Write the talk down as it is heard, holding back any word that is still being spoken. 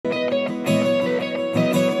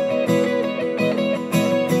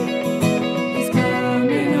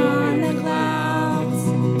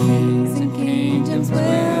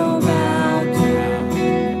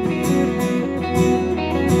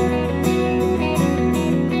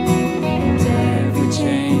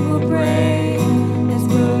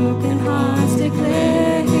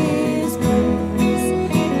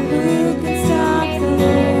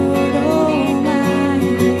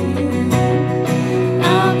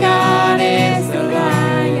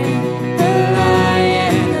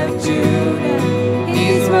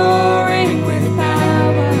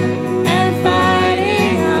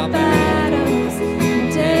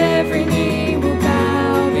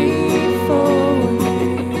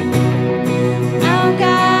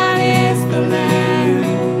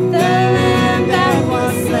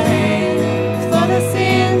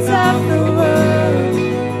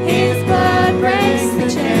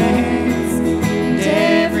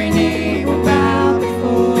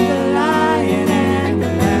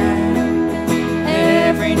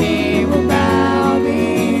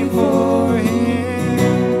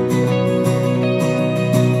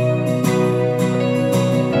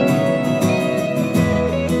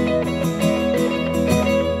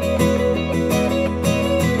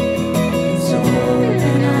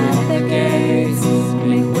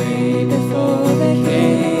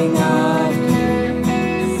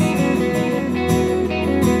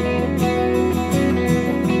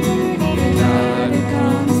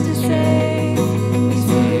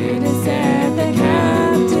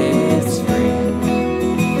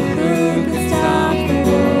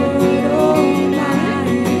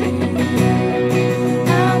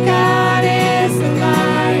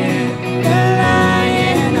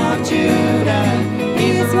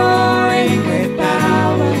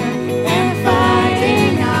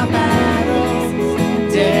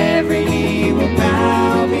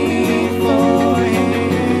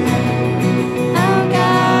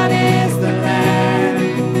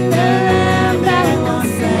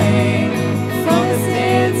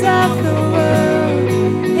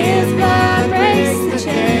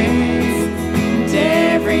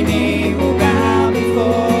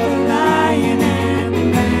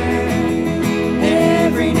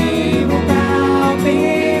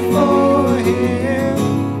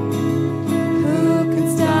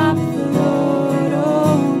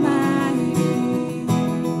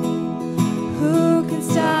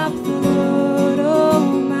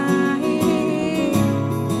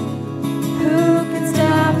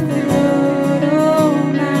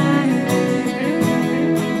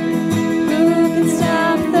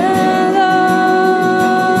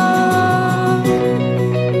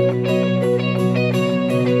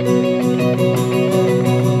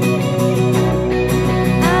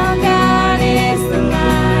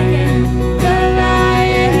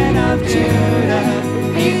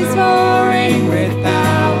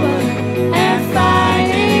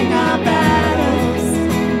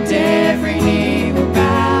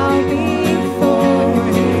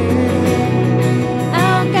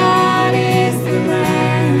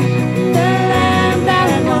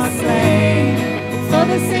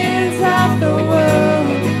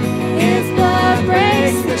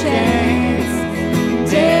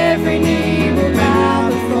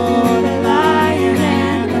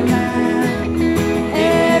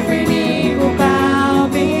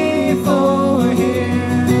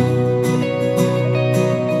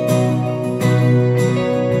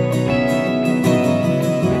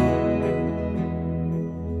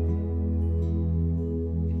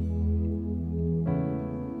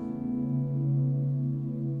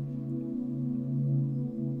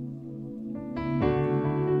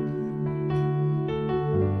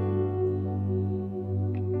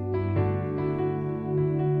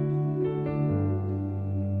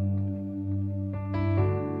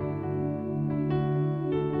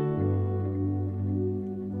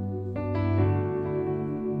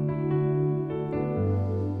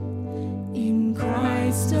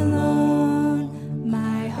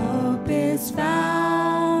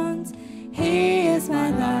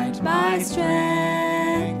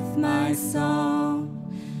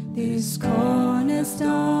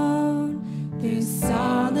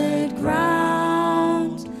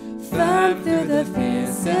Climb through the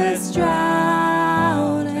fiercest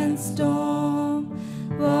drought and storm.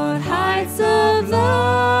 What heights of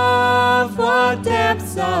love, what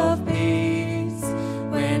depths of peace,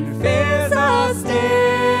 when fears are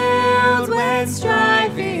stilled, when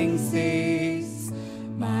striving cease.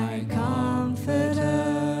 My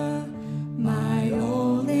comforter, my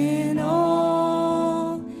all in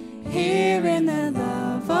all, here in the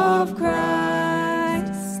love of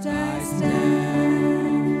Christ I stand.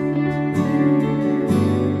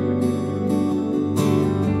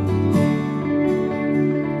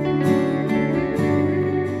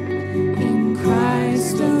 In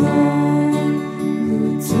Christ alone,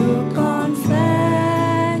 who took on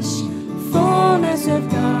flesh, fullness of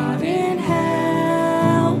God in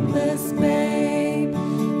helpless babe,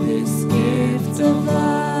 this gift of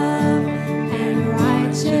love and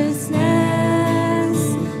righteousness,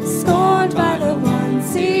 scorned by the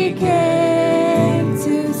ones he came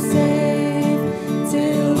to save,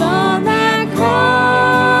 till on that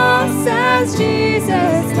cross as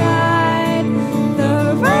Jesus died,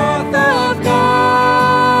 the wrath of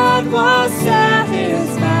God was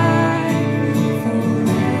satisfied. For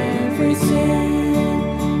every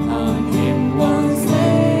sin on him was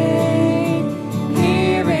laid,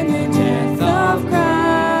 here in the death of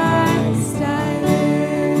Christ I live.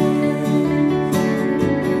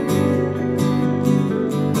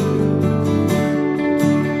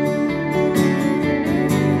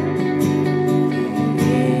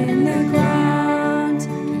 In the ground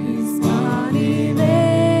his body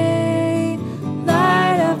lay,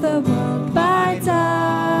 light of the world by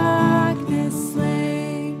darkness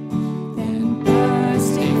slain. Then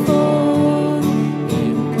bursting forth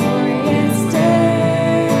in glorious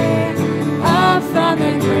day, up from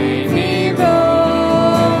the grave he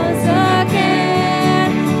rose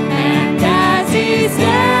again. And as he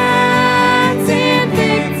stands in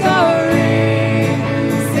victory,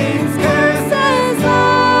 sin's curse has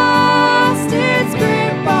lost its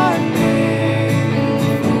grip on me.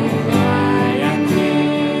 For I am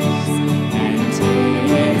his, and he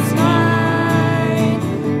is mine,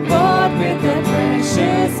 bought with the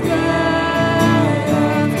precious blood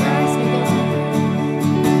of Christ.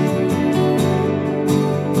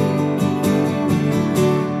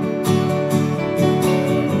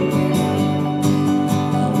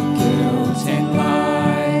 No guilt in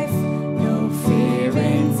life, no fear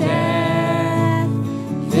in death.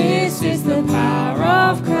 This is the power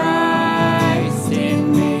of Christ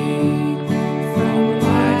in me. From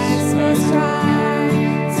life's first try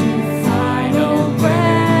to final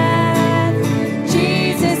breath,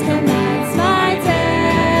 Jesus commands my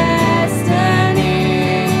destiny.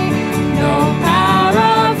 No power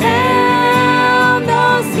of hell, no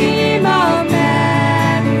scheme of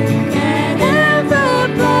man can ever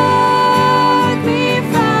pluck me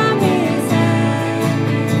from his hand,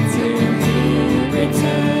 till he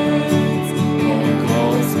returns or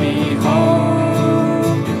calls me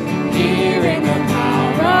home. Here in the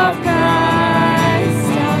power of Christ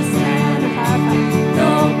I'll stand.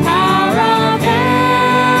 No power of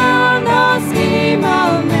hell, no scheme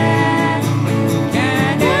of man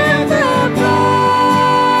can ever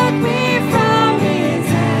pluck me from his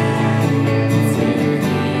hand, till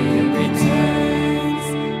he returns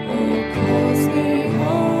or calls me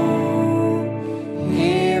home.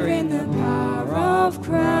 Here in the power of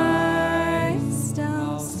Christ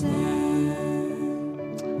I'll stand.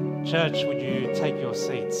 Church, would you take your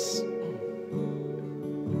seats?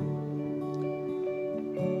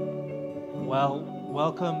 Well,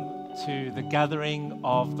 welcome to the gathering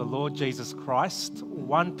of the Lord Jesus Christ,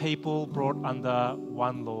 one people brought under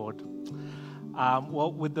one Lord.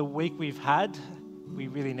 Well, with the week we've had, we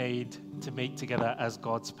really need to meet together as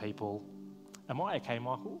God's people. Am I okay,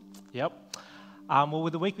 Michael? Yep. Well,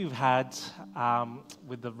 with the week we've had,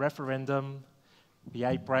 with the referendum, the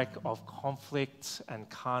outbreak of conflict and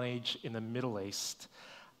carnage in the Middle East,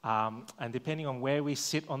 and depending on where we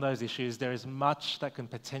sit on those issues, there is much that can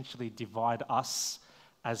potentially divide us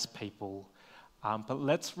as people. But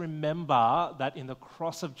let's remember that in the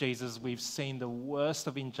cross of Jesus, we've seen the worst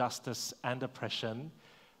of injustice and oppression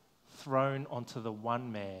thrown onto the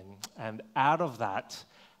one man. And out of that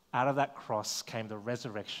cross came the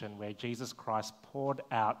resurrection, where Jesus Christ poured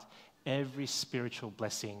out every spiritual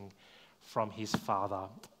blessing from his Father.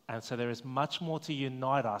 And so there is much more to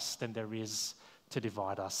unite us than there is to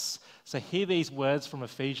divide us. So hear these words from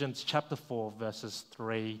Ephesians chapter 4, verses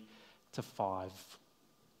 3 to 5.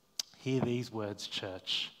 Hear these words,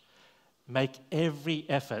 church. Make every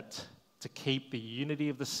effort to keep the unity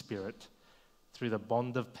of the Spirit through the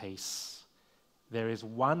bond of peace. There is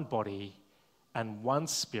one body and one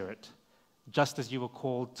Spirit, just as you were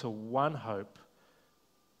called to one hope,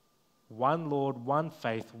 one Lord, one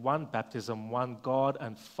faith, one baptism, one God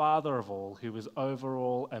and Father of all, who is over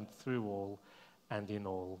all and through all and in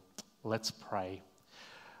all. Let's pray.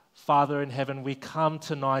 Father in heaven, we come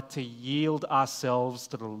tonight to yield ourselves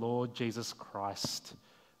to the Lord Jesus Christ.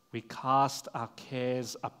 We cast our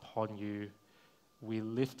cares upon you. We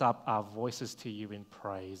lift up our voices to you in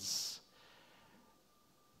praise.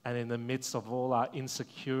 And in the midst of all our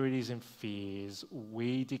insecurities and fears,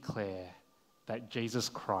 we declare that Jesus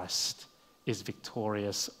Christ is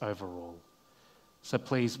victorious over all. So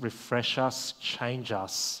please refresh us, change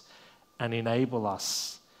us, and enable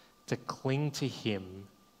us to cling to him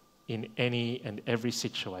in any and every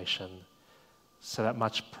situation, so that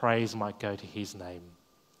much praise might go to his name.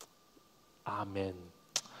 Amen.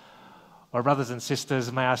 Well, brothers and sisters,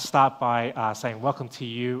 may I start by saying welcome to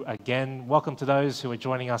you again. Welcome to those who are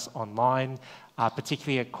joining us online,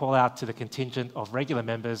 particularly a call out to the contingent of regular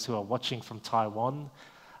members who are watching from Taiwan.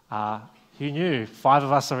 Who knew? 5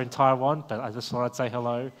 of us are in Taiwan, but I just thought I'd say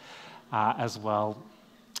hello as well.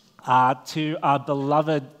 To our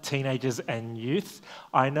beloved teenagers and youth,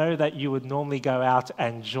 I know that you would normally go out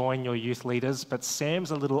and join your youth leaders, but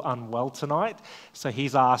Sam's a little unwell tonight, so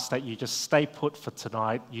he's asked that you just stay put for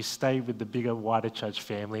tonight. You stay with the bigger, wider church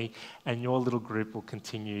family, and your little group will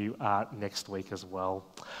continue next week as well.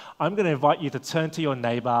 I'm going to invite you to turn to your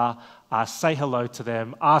neighbour, say hello to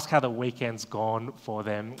them, ask how the weekend's gone for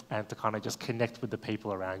them, and to kind of just connect with the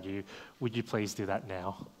people around you. Would you please do that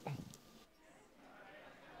now?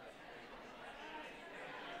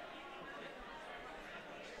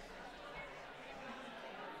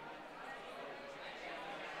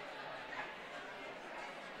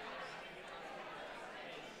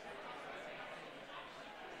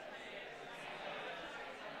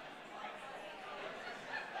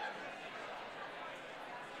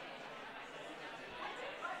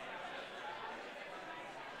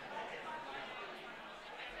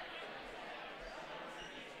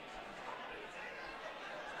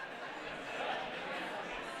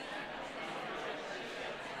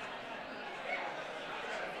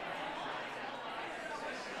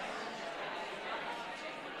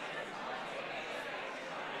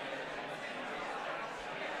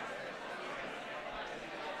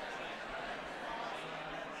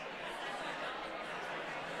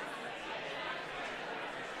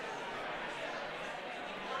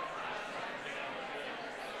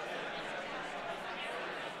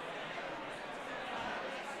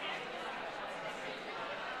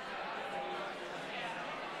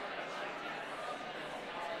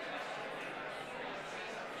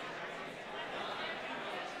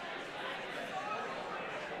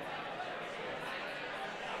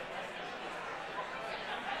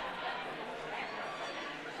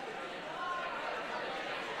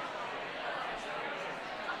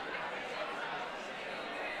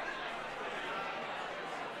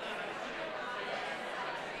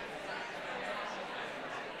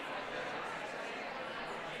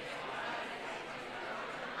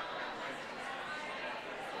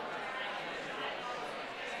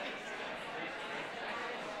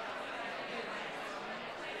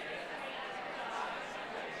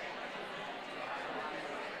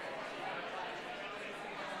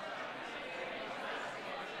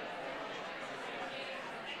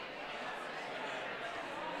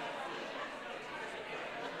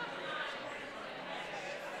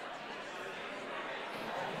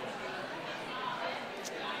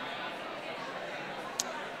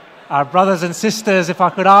 Brothers and sisters, if I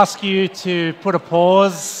could ask you to put a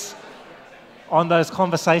pause on those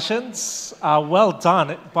conversations. Well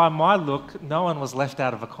done. By my look, no one was left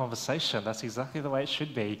out of a conversation. That's exactly the way it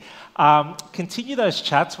should be. Continue those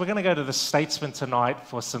chats. We're going to go to the Statesman tonight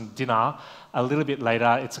for some dinner a little bit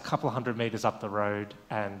later. It's a couple 100 metres up the road,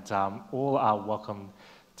 and all are welcome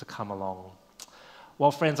to come along. Well,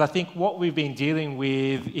 friends, I think what we've been dealing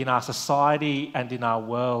with in our society and in our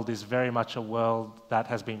world is very much a world that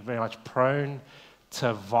has been very much prone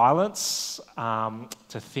to violence,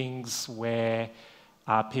 to things where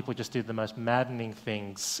people just do the most maddening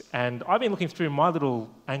things. And I've been looking through my little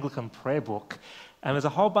Anglican prayer book, and there's a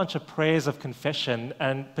whole bunch of prayers of confession,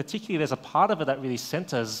 and particularly there's a part of it that really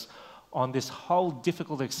centres on this whole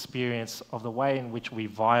difficult experience of the way in which we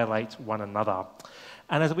violate one another.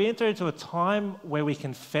 And as we enter into a time where we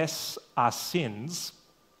confess our sins,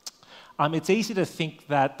 it's easy to think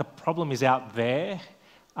that the problem is out there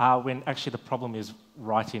when actually the problem is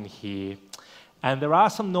right in here. And there are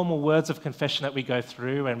some normal words of confession that we go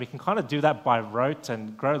through, and we can kind of do that by rote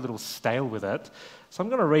and grow a little stale with it. So I'm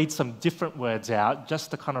going to read some different words out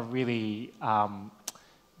just to kind of really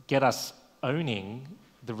get us owning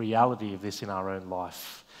the reality of this in our own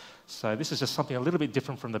life. So this is just something a little bit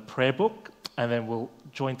different from the prayer book, and then we'll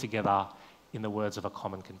join together in the words of a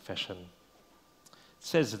common confession. It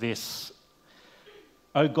says this: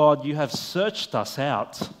 "O God, you have searched us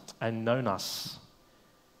out and known us,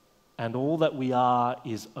 and all that we are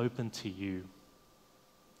is open to you.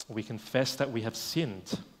 We confess that we have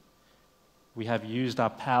sinned. We have used our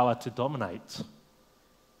power to dominate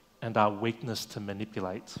and our weakness to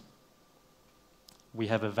manipulate. We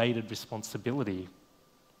have evaded responsibility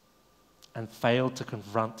and failed to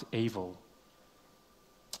confront evil.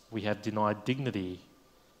 We have denied dignity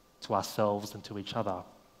to ourselves and to each other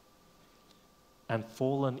and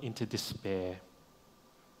fallen into despair."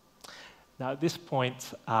 Now, at this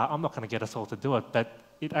point, I'm not going to get us all to do it, but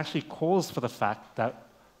it actually calls for the fact that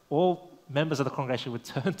all members of the congregation would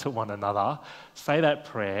turn to one another, say that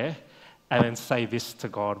prayer, and then say this to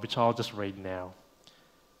God, which I'll just read now.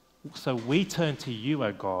 "So we turn to you,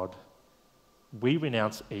 O God. We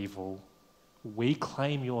renounce evil. We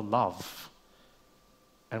claim your love.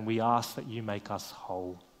 And we ask that you make us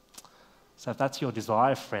whole." So if that's your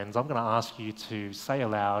desire, friends, I'm going to ask you to say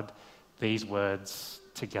aloud these words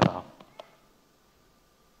together.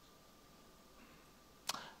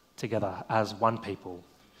 Together as one people.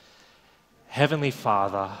 "Heavenly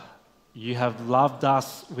Father, you have loved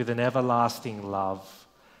us with an everlasting love,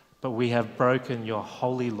 but we have broken your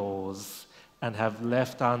holy laws and have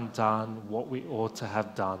left undone what we ought to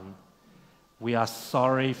have done. We are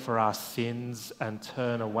sorry for our sins and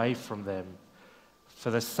turn away from them.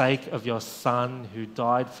 For the sake of your Son who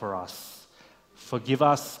died for us, forgive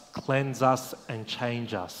us, cleanse us, and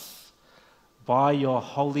change us. By your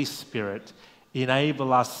Holy Spirit,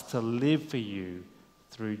 enable us to live for you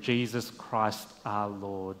through Jesus Christ our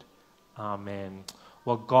Lord. Amen."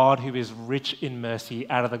 Well, God, who is rich in mercy,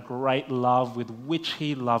 out of the great love with which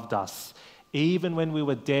he loved us, even when we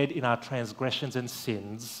were dead in our transgressions and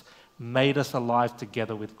sins, made us alive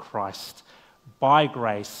together with Christ. By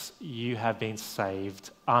grace, you have been saved.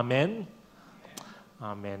 Amen?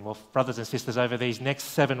 Amen. Well, brothers and sisters, over these next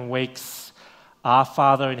 7 weeks, our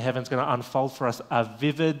Father in heaven is going to unfold for us a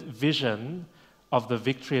vivid vision of the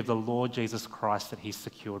victory of the Lord Jesus Christ that he's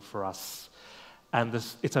secured for us. And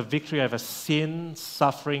it's a victory over sin,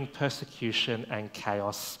 suffering, persecution, and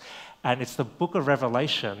chaos. And it's the book of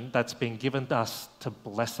Revelation that's been given us to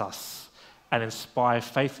bless us and inspire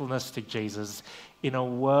faithfulness to Jesus in a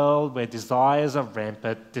world where desires are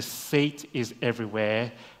rampant, deceit is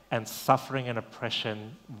everywhere, and suffering and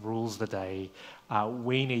oppression rules the day.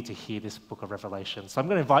 We need to hear this book of Revelation. So I'm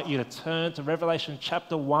going to invite you to turn to Revelation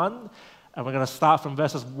chapter 1, and we're going to start from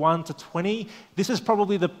verses 1 to 20. This is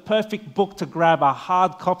probably the perfect book to grab a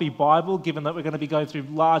hard copy Bible, given that we're going to be going through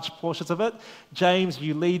large portions of it. James,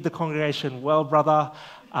 you lead the congregation well, brother.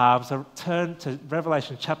 So turn to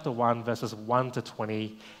Revelation chapter 1, verses 1 to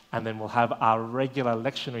 20, and then we'll have our regular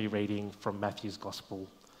lectionary reading from Matthew's Gospel.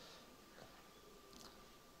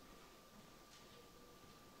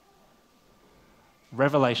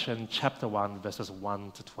 Revelation chapter 1, verses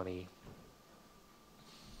 1 to 20.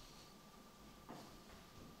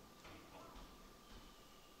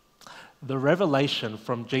 The revelation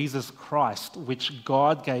from Jesus Christ, which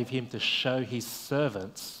God gave him to show his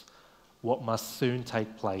servants what must soon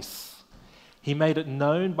take place. He made it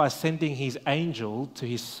known by sending his angel to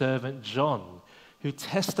his servant John, who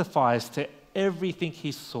testifies to everything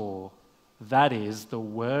he saw, that is, the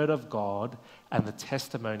word of God and the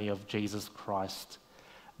testimony of Jesus Christ.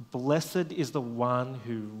 Blessed is the one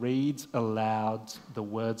who reads aloud the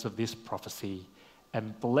words of this prophecy,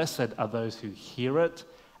 and blessed are those who hear it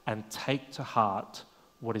and take to heart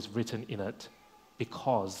what is written in it,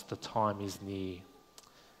 because the time is near.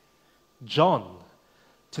 John,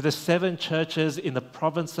 to the 7 churches in the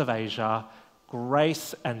province of Asia,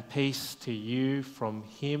 grace and peace to you from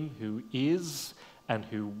him who is, and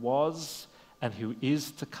who was, and who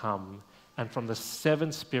is to come, and from the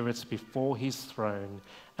 7 spirits before his throne,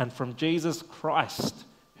 and from Jesus Christ,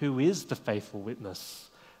 who is the faithful witness,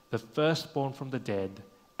 the firstborn from the dead,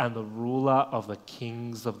 and the ruler of the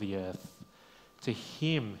kings of the earth. To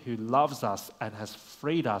him who loves us and has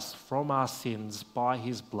freed us from our sins by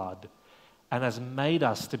his blood, and has made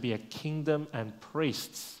us to be a kingdom and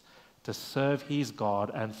priests to serve his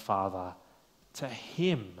God and Father. To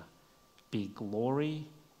him be glory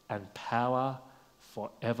and power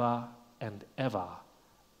forever and ever.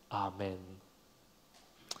 Amen.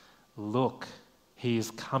 Look, he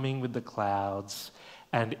is coming with the clouds,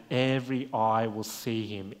 and every eye will see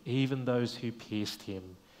him, even those who pierced him.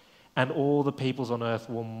 And all the peoples on earth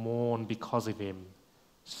will mourn because of him.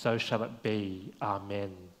 So shall it be.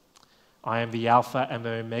 Amen. I am the Alpha and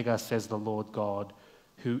the Omega, says the Lord God,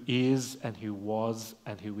 who is and who was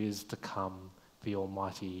and who is to come, the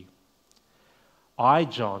Almighty. I,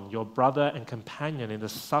 John, your brother and companion in the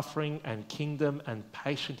suffering and kingdom and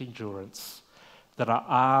patient endurance that are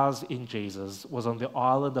ours in Jesus, was on the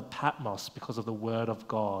island of Patmos because of the word of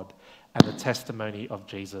God and the testimony of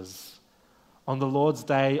Jesus. On the Lord's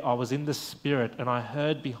day, I was in the Spirit, and I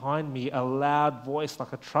heard behind me a loud voice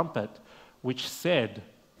like a trumpet, which said,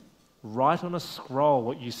 "Write on a scroll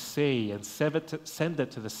what you see and send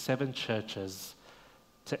it to the 7 churches,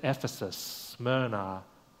 to Ephesus, Smyrna,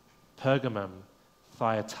 Pergamum,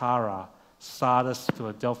 Thyatira, Sardis,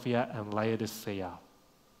 Philadelphia, and Laodicea."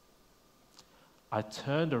 I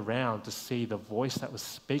turned around to see the voice that was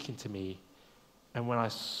speaking to me, and when I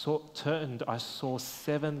turned, I saw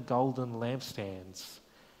 7 golden lampstands.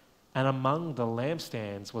 And among the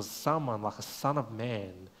lampstands was someone like a son of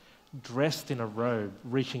man, dressed in a robe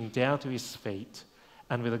reaching down to his feet,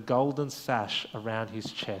 and with a golden sash around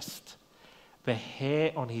his chest. The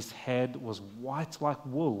hair on his head was white like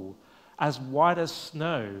wool, as white as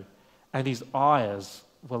snow, and his eyes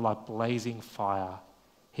were like blazing fire.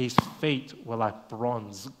 His feet were like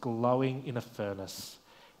bronze glowing in a furnace,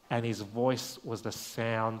 and his voice was the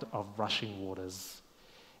sound of rushing waters.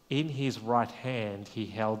 In his right hand he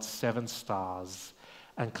held 7 stars,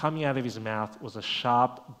 and coming out of his mouth was a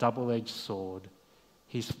sharp, double-edged sword.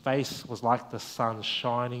 His face was like the sun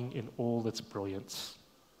shining in all its brilliance.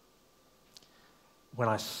 When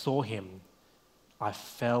I saw him, I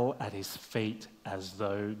fell at his feet as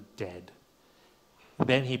though dead.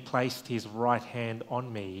 Then he placed his right hand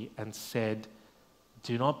on me and said,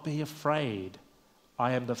 "Do not be afraid.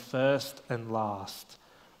 I am the first and last.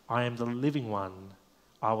 I am the living one.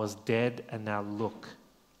 I was dead, and now look,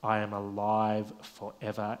 I am alive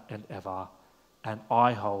forever and ever, and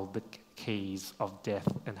I hold the keys of death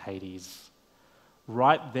and Hades.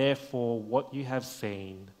 Write therefore what you have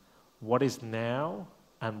seen, what is now,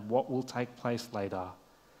 and what will take place later.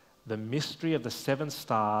 The mystery of the 7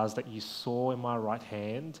 stars that you saw in my right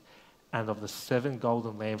hand and of the 7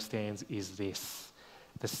 golden lampstands is this.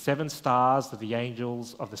 The 7 stars are the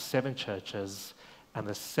angels of the 7 churches, and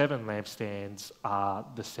the 7 lampstands are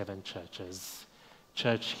the 7 churches."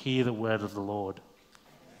 Church, hear the word of the Lord.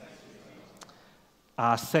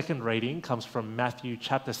 Our second reading comes from Matthew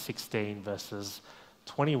chapter 16, verses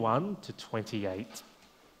 21 to 28.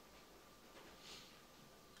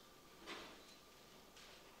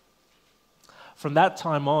 From that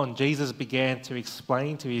time on, Jesus began to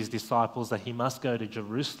explain to his disciples that he must go to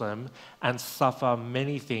Jerusalem and suffer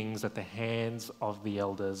many things at the hands of the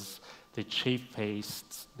elders, the chief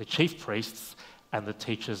priests, and the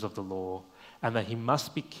teachers of the law, and that he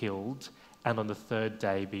must be killed and on the 3rd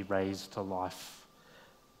day be raised to life.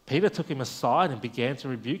 Peter took him aside and began to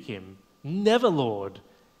rebuke him. "Never, Lord,"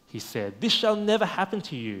 he said, "this shall never happen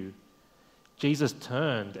to you." Jesus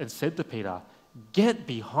turned and said to Peter, "Get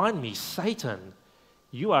behind me, Satan.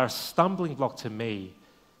 You are a stumbling block to me.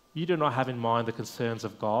 You do not have in mind the concerns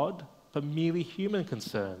of God, but merely human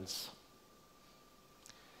concerns."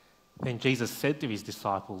 Then Jesus said to his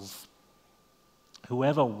disciples,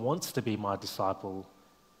 "Whoever wants to be my disciple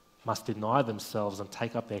must deny themselves and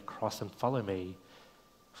take up their cross and follow me.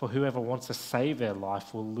 For whoever wants to save their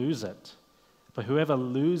life will lose it, but whoever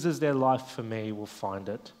loses their life for me will find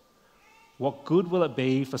it. What good will it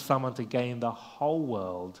be for someone to gain the whole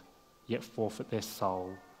world, yet forfeit their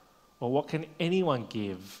soul? Or what can anyone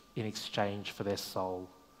give in exchange for their soul?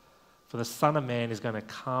 For the Son of Man is going to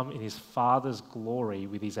come in his Father's glory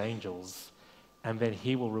with his angels, and then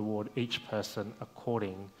he will reward each person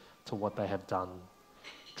according to what they have done.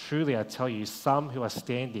 Truly, I tell you, some who are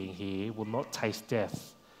standing here will not taste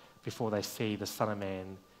death before they see the Son of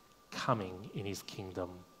Man coming in his kingdom."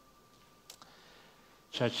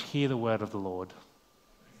 Church, hear the word of the Lord.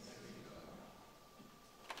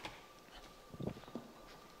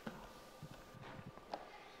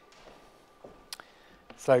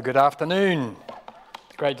 So good afternoon.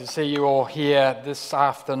 It's great to see you all here this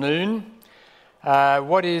afternoon.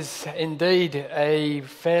 What is indeed a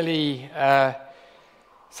fairly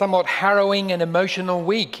somewhat harrowing and emotional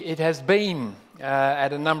week it has been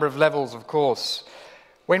at a number of levels, of course.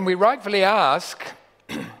 When we rightfully ask,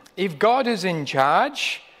 if God is in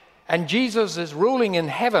charge and Jesus is ruling in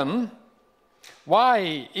heaven,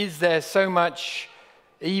 why is there so much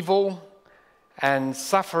evil and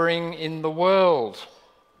suffering in the world?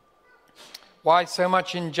 Why so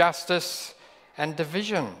much injustice and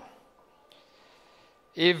division?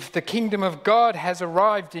 If the kingdom of God has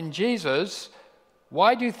arrived in Jesus,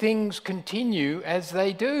 why do things continue as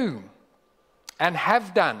they do and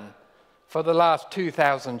have done for the last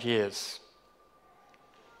 2,000 years?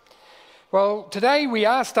 Well, today we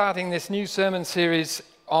are starting this new sermon series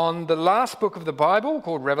on the last book of the Bible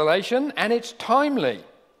called Revelation, and it's timely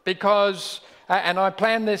because, and I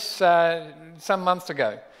planned this some months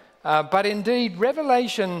ago, but indeed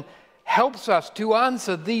Revelation helps us to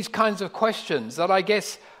answer these kinds of questions that I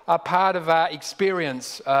guess are part of our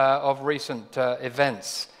experience of recent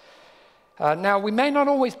events. Now, we may not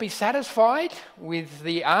always be satisfied with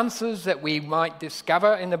the answers that we might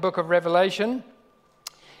discover in the book of Revelation.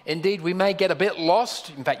 Indeed, we may get a bit lost.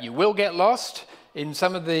 In fact, you will get lost in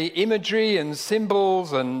some of the imagery and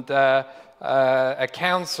symbols and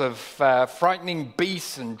accounts of frightening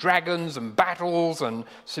beasts and dragons and battles and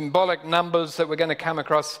symbolic numbers that we're going to come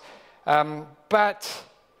across. But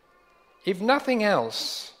if nothing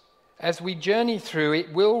else, as we journey through,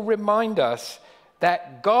 it will remind us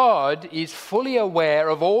that God is fully aware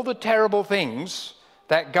of all the terrible things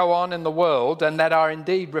that go on in the world and that are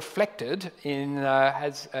indeed reflected in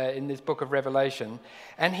this book of Revelation.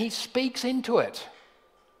 And he speaks into it.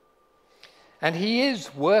 And he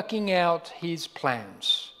is working out his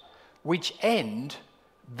plans, which end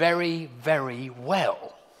very, very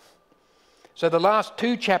well. So the last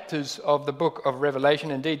two chapters of the book of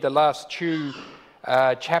Revelation, indeed the last two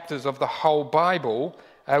chapters of the whole Bible,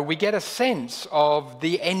 we get a sense of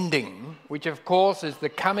the ending, which of course is the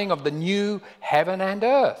coming of the new heaven and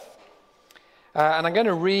earth. And I'm going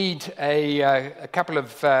to read a couple of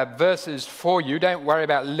verses for you. Don't worry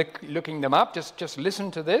about looking them up. Just listen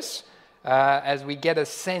to this as we get a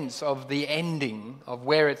sense of the ending of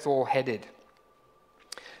where it's all headed.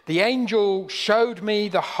 The angel showed me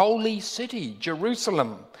the holy city,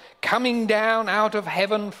 Jerusalem, coming down out of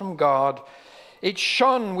heaven from God. It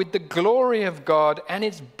shone with the glory of God, and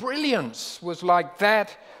its brilliance was like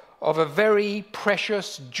that of a very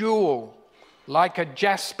precious jewel, like a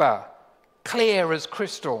jasper, clear as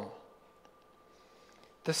crystal.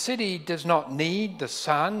 The city does not need the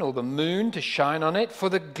sun or the moon to shine on it, for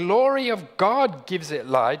the glory of God gives it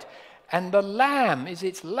light, and the Lamb is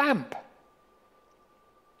its lamp.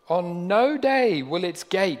 On no day will its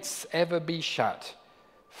gates ever be shut,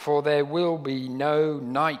 for there will be no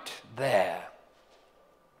night there.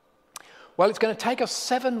 Well, it's going to take us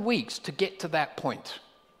 7 weeks to get to that point.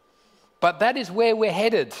 But that is where we're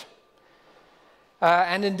headed.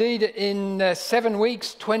 And indeed, in 7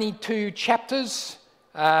 weeks, 22 chapters.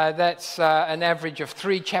 That's an average of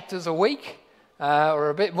 3 chapters a week, or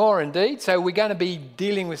a bit more indeed. So we're going to be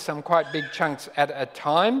dealing with some quite big chunks at a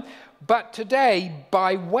time. But today,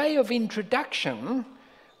 by way of introduction,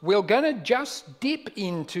 we're going to just dip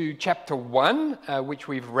into chapter 1, which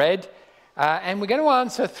we've read. And we're going to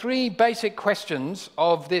answer 3 basic questions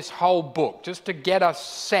of this whole book, just to get us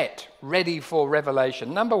set, ready for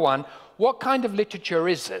Revelation. Number 1, what kind of literature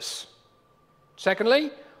is this?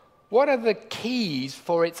 Secondly, what are the keys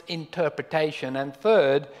for its interpretation? And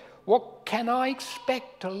third, what can I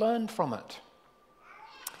expect to learn from it?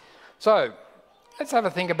 So, let's have a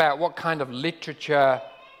think about what kind of literature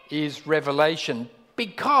is Revelation.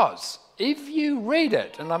 Because if you read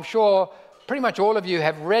it, and I'm sure pretty much all of you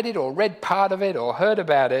have read it or read part of it or heard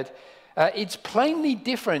about it, it's plainly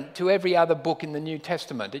different to every other book in the New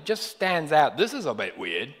Testament. It just stands out. This is a bit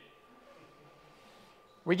weird.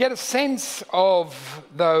 We get a sense of,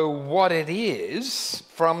 though, what it is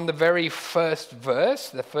from the very first verse,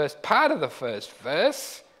 the first part of the first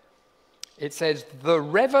verse. It says, the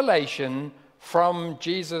revelation from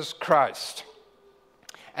Jesus Christ.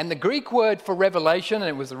 And the Greek word for revelation, and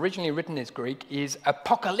it was originally written as Greek, is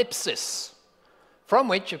apocalypsis, from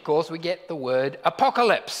which, of course, we get the word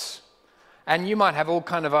apocalypse. And you might have all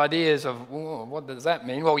kind of ideas of, what does that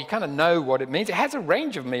mean? Well, you kind of know what it means. It has a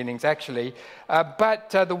range of meanings, actually.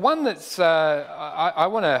 But the one that's I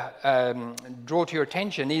want to draw to your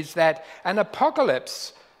attention is that an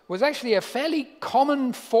apocalypse was actually a fairly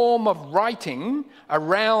common form of writing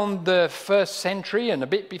around the 1st century and a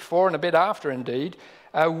bit before and a bit after, indeed,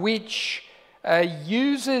 which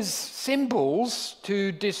uses symbols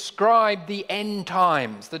to describe the end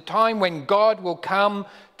times, the time when God will come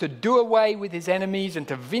to do away with his enemies and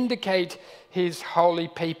to vindicate his holy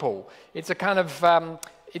people. It's a kind of,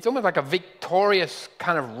 it's almost like a victorious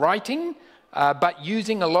kind of writing, but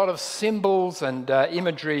using a lot of symbols and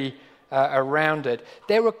imagery around it.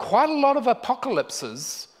 There were quite a lot of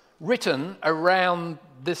apocalypses written around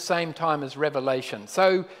this same time as Revelation.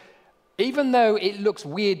 So even though it looks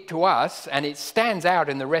weird to us and it stands out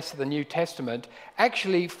in the rest of the New Testament,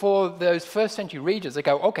 actually for those 1st century readers, they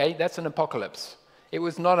go, okay, that's an apocalypse. It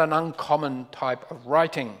was not an uncommon type of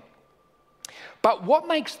writing. But what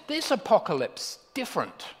makes this apocalypse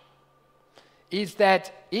different is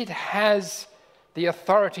that it has the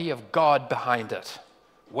authority of God behind it.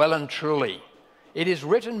 well and truly. It is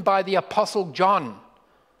written by the Apostle John,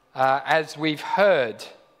 as we've heard.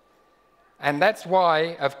 And that's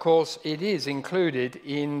why, of course, it is included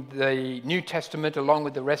in the New Testament along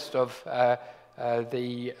with the rest of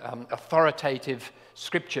the authoritative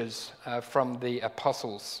scriptures from the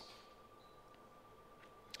apostles.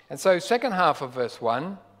 And so, second half of verse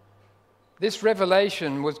 1, this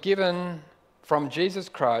revelation was given from Jesus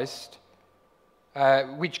Christ,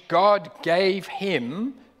 which God gave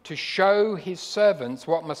him to show his servants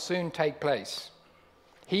what must soon take place.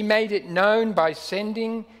 He made it known by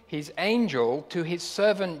sending his angel to his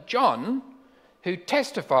servant John, who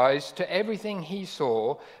testifies to everything he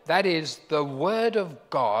saw, that is, the word of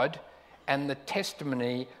God and the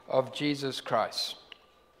testimony of Jesus Christ.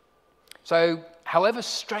 So, however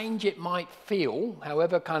strange it might feel,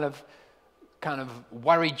 however kind of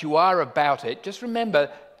worried you are about it, just remember,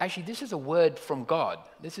 actually, this is a word from God.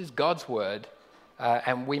 This is God's word,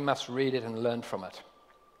 and we must read it and learn from it.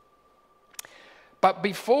 But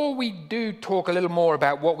before we do talk a little more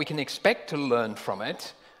about what we can expect to learn from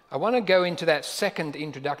it, I want to go into that second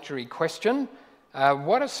introductory question.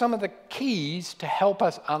 What are some of the keys to help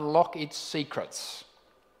us unlock its secrets?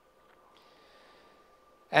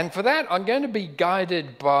 And for that, I'm going to be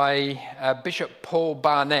guided by Bishop Paul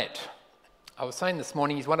Barnett. I was saying this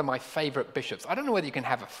morning, he's one of my favourite bishops. I don't know whether you can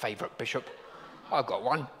have a favourite bishop. I've got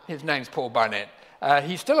one. His name's Paul Barnett.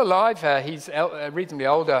 He's still alive. He's reasonably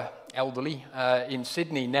elderly in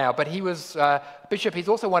Sydney now, but he was bishop. He's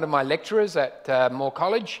also one of my lecturers at Moore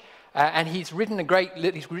College, and he's written quite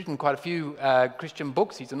a few Christian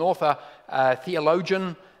books. He's an author,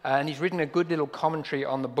 theologian, and he's written a good little commentary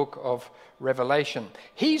on the book of Revelation.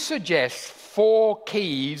 He suggests 4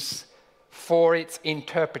 keys for its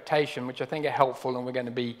interpretation, which I think are helpful, and we're going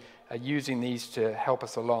to be using these to help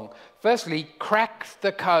us along. Firstly, crack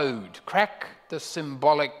the code, crack the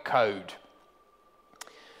symbolic code.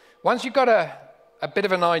 Once you've got a bit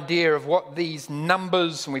of an idea of what these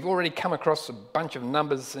numbers, and we've already come across a bunch of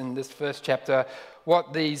numbers in this first chapter,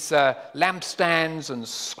 what these lampstands and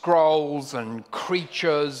scrolls and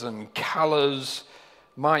creatures and colours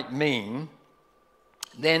might mean,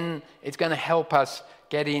 then it's going to help us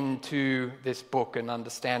get into this book and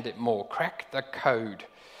understand it more. Crack the code.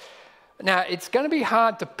 Now, it's going to be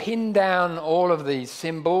hard to pin down all of these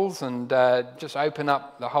symbols and just open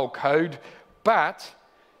up the whole code, but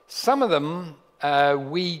some of them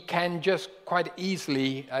we can just quite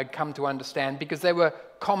easily come to understand because they were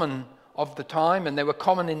common of the time and they were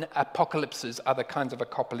common in apocalypses, other kinds of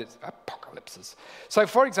apocalypses. So,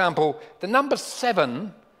 for example, the number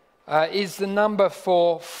 7 is the number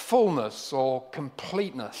for fullness or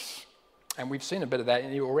completeness. And we've seen a bit of that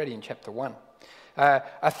already in chapter 1.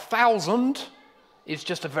 1,000 is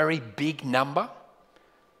just a very big number.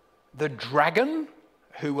 The dragon,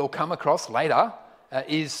 who we'll come across later,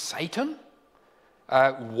 is Satan.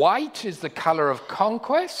 White is the colour of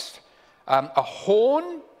conquest. A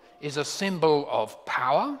horn is a symbol of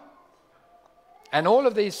power. And all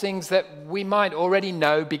of these things that we might already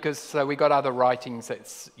know because we got other writings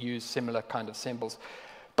that use similar kind of symbols.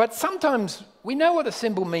 But sometimes we know what a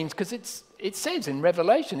symbol means because it says in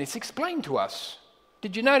Revelation, it's explained to us.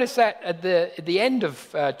 Did you notice that at the end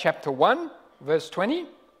of chapter 1, verse 20?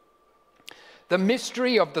 The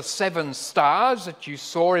mystery of the 7 stars that you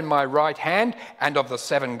saw in my right hand and of the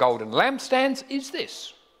 7 golden lampstands is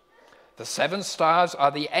this. The 7 stars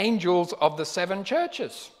are the angels of the 7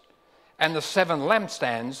 churches. And the 7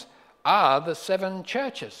 lampstands are the 7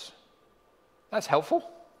 churches. That's helpful.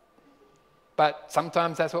 But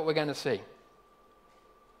sometimes that's what we're going to see.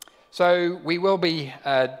 So we will be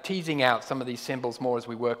teasing out some of these symbols more as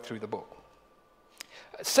we work through the book.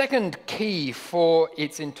 Second key for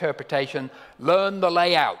its interpretation, learn the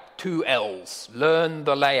layout. 2 L's, learn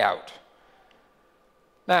the layout.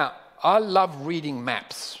 Now, I love reading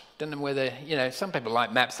maps. Don't know whether, some people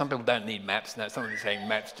like maps, some people don't need maps. No, some people are saying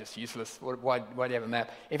maps just useless. Why do you have a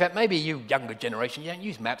map? In fact, maybe you younger generation, you don't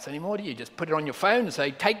use maps anymore, do you? Just put it on your phone and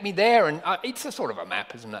say, take me there, and it's a sort of a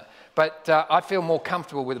map, isn't it? But I feel more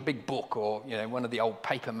comfortable with a big book or, one of the old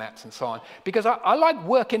paper maps and so on, because I like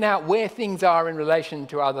working out where things are in relation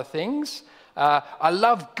to other things. I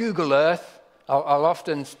love Google Earth. I'll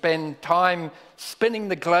often spend time spinning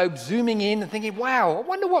the globe, zooming in and thinking, wow, I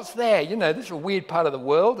wonder what's there. This is a weird part of the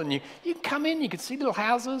world. And you can come in, you can see little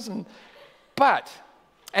houses. And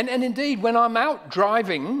indeed, when I'm out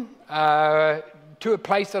driving to a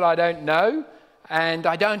place that I don't know and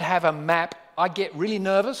I don't have a map, I get really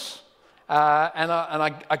nervous and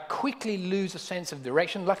I quickly lose a sense of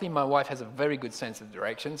direction. Luckily, my wife has a very good sense of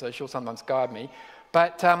direction, so she'll sometimes guide me.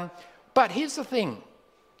 But here's the thing.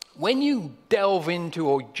 when you delve into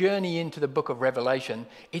or journey into the book of Revelation,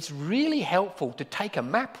 it's really helpful to take a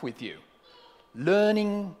map with you,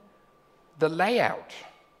 learning the layout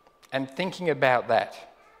and thinking about that.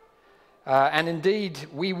 And indeed,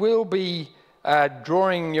 we will be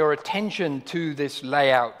drawing your attention to this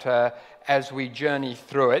layout as we journey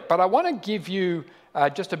through it. But I want to give you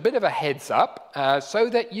just a bit of a heads up so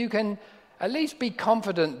that you can at least be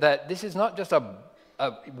confident that this is not just a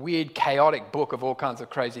weird, chaotic book of all kinds of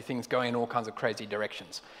crazy things going in all kinds of crazy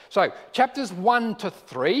directions. So, chapters 1 to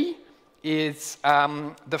 3 is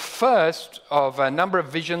the first of a number of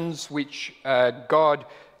visions which God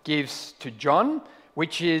gives to John,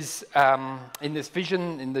 which is, in this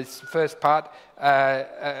vision, in this first part,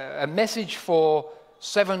 a message for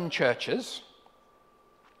 7 churches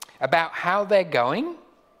about how they're going,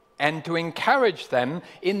 and to encourage them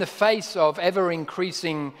in the face of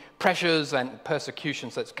ever-increasing pressures and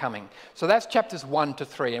persecutions that's coming. So that's chapters 1 to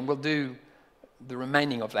 3, and we'll do the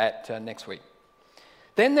remaining of that next week.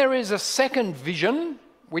 Then there is a second vision,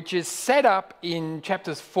 which is set up in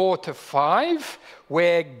chapters 4 to 5,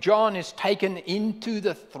 where John is taken into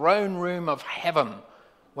the throne room of heaven.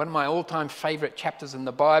 One of my all-time favorite chapters in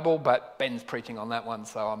the Bible, but Ben's preaching on that one,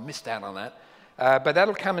 so I missed out on that. But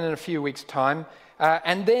that'll come in a few weeks' time.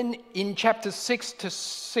 And then in chapters 6 to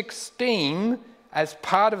 16, as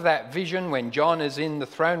part of that vision, when John is in the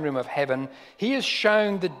throne room of heaven, he is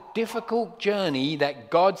shown the difficult journey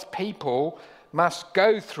that God's people must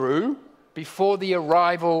go through before the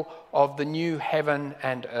arrival of the new heaven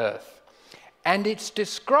and earth. And it's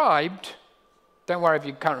described, don't worry if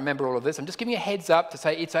you can't remember all of this, I'm just giving you a heads up to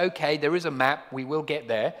say it's okay, there is a map, we will get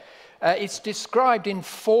there. It's described in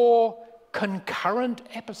 4 concurrent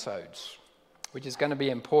episodes, which is going to be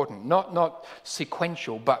important, not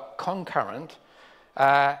sequential, but concurrent,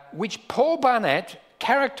 which Paul Barnett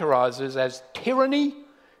characterizes as tyranny,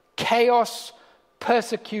 chaos,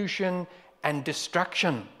 persecution, and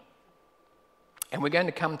destruction. And we're going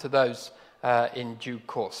to come to those in due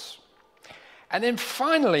course. And then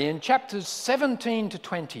finally, in chapters 17 to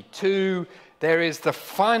 22, there is the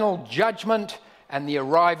final judgment and the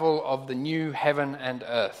arrival of the new heaven and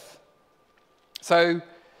earth. So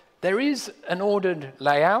there is an ordered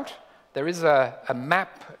layout. There is a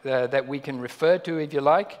map that we can refer to, if you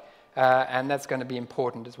like, and that's going to be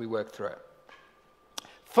important as we work through it.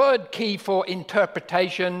 Third key for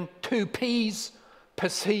interpretation, 2 P's,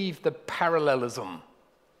 perceive the parallelism.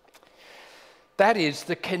 That is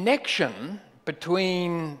the connection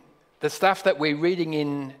between the stuff that we're reading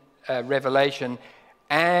in Revelation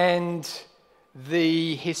and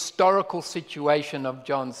the historical situation of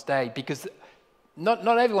John's day, because not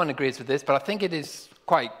everyone agrees with this, but I think it is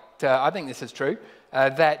quite, I think this is true,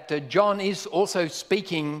 that John is also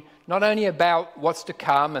speaking not only about what's to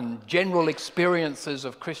come and general experiences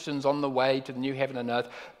of Christians on the way to the new heaven and earth,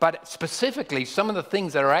 but specifically some of the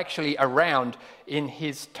things that are actually around in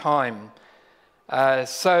his time.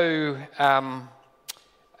 So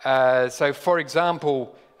for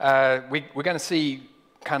example, we're going to see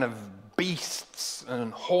kind of beasts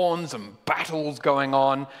and horns and battles going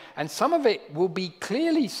on, and some of it will be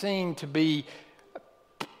clearly seen to be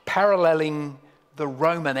paralleling the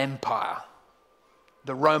Roman Empire,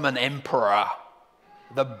 the Roman emperor,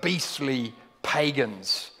 the beastly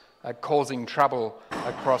pagans causing trouble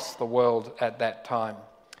across the world at that time.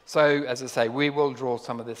 So, as I say, we will draw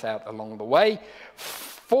some of this out along the way.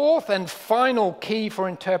 Fourth and final key for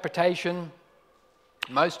interpretation,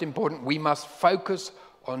 most important, we must focus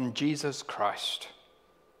on Jesus Christ.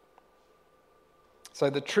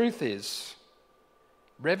 So the truth is,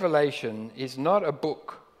 Revelation is not a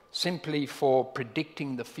book simply for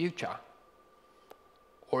predicting the future,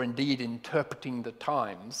 or indeed interpreting the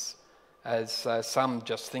times, as some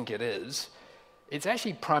just think it is. It's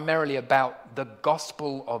actually primarily about the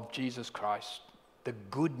gospel of Jesus Christ, the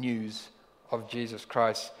good news of Jesus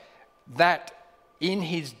Christ, that in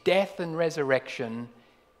his death and resurrection,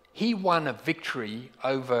 he won a victory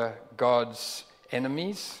over God's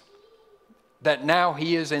enemies, that now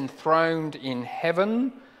he is enthroned in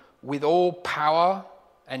heaven with all power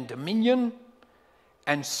and dominion,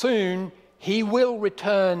 and soon he will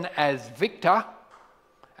return as victor,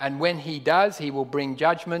 and when he does, he will bring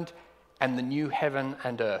judgment and the new heaven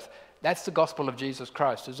and earth. That's the gospel of Jesus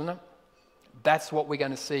Christ, isn't it? That's what we're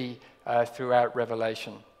going to see throughout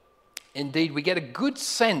Revelation. Indeed, we get a good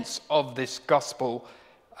sense of this gospel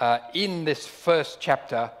in this first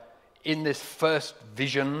chapter, in this first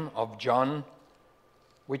vision of John,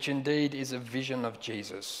 which indeed is a vision of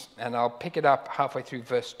Jesus. And I'll pick it up halfway through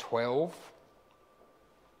verse 12.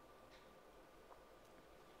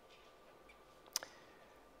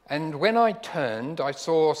 And when I turned, I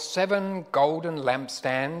saw 7 golden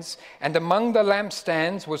lampstands, and among the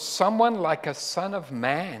lampstands was someone like a son of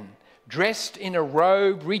man, dressed in a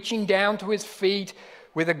robe reaching down to his feet,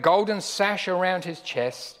 with a golden sash around his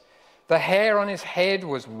chest. The hair on his head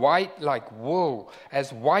was white like wool,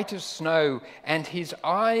 as white as snow, and his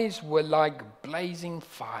eyes were like blazing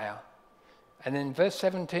fire. And in verse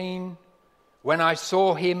 17, when I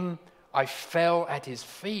saw him, I fell at his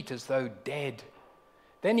feet as though dead.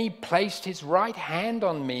 Then he placed his right hand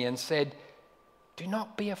on me and said, "Do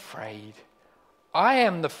not be afraid. I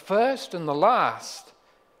am the first and the last.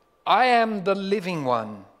 I am the living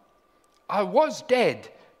one. I was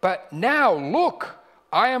dead, but now look,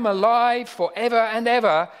 I am alive forever and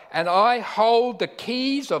ever, and I hold the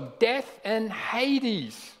keys of death and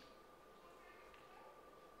Hades."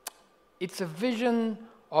 It's a vision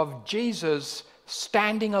of Jesus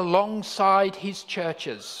standing alongside his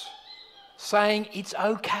churches, saying, "It's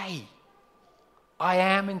okay. I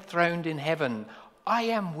am enthroned in heaven. I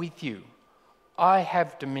am with you. I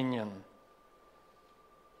have dominion."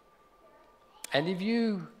 And if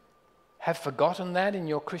you have forgotten that in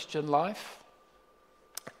your Christian life,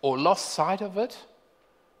 or lost sight of it,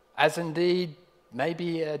 as indeed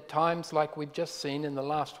maybe at times like we've just seen in the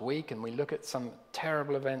last week, and we look at some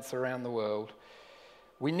terrible events around the world,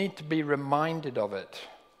 we need to be reminded of it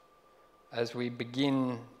as we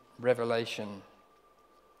begin Revelation.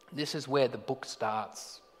 This is where the book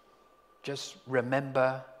starts. Just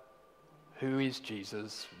remember who is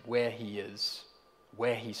Jesus, where he is,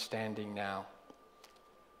 where he's standing now.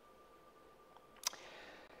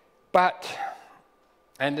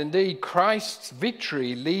 And indeed, Christ's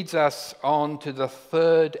victory leads us on to the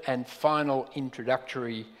third and final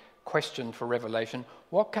introductory question for Revelation.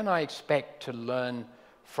 What can I expect to learn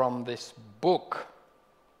from this book?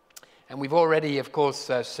 And we've already, of course,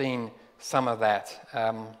 seen some of that.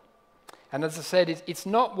 And as I said, it's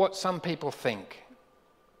not what some people think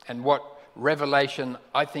and what Revelation,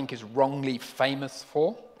 I think, is wrongly famous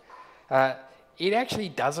for. It actually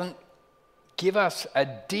doesn't give us a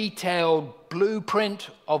detailed blueprint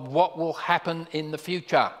of what will happen in the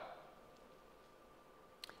future.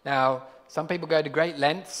 Now, some people go to great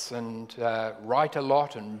lengths and write a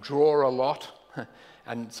lot and draw a lot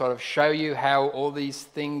and sort of show you how all these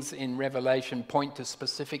things in Revelation point to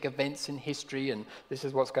specific events in history, and this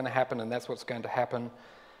is what's going to happen and that's what's going to happen.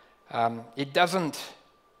 It doesn't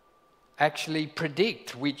actually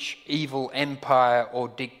predict which evil empire or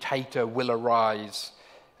dictator will arise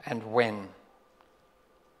and when.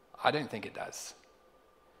 I don't think it does.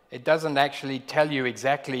 It doesn't actually tell you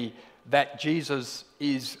exactly that Jesus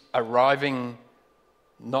is arriving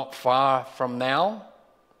not far from now.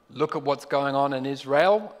 Look at what's going on in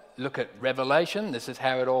Israel. Look at Revelation. This is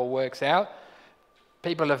how it all works out.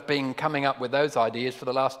 People have been coming up with those ideas for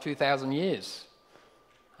the last 2,000 years.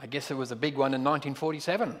 I guess it was a big one in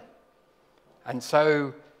 1947. And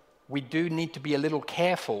so we do need to be a little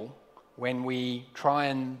careful when we try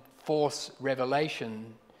and force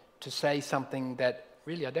Revelation to say something that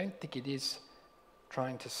really I don't think it is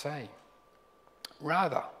trying to say.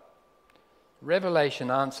 Rather,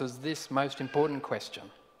 Revelation answers this most important question,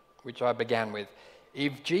 which I began with.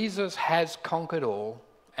 If Jesus has conquered all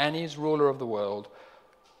and is ruler of the world,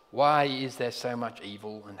 why is there so much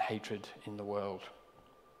evil and hatred in the world?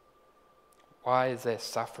 Why is there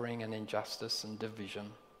suffering and injustice and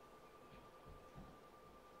division?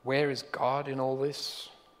 Where is God in all this?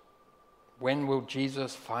 When will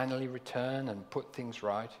Jesus finally return and put things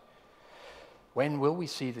right? When will we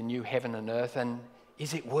see the new heaven and earth? And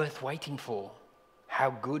is it worth waiting for? How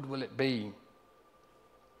good will it be?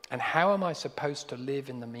 And how am I supposed to live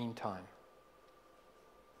in the meantime?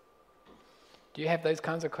 Do you have those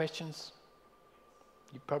kinds of questions?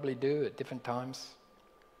 You probably do at different times.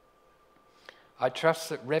 I trust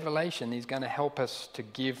that Revelation is going to help us to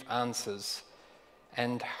give answers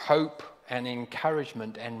and hope and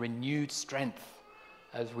encouragement and renewed strength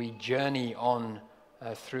as we journey on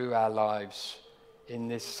through our lives in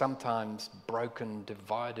this sometimes broken,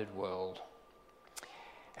 divided world.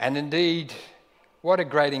 And indeed, what a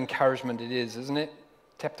great encouragement it is, isn't it?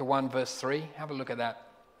 Chapter 1, verse 3. Have a look at that.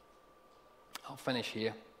 I'll finish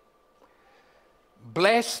here.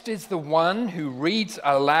 Blessed is the one who reads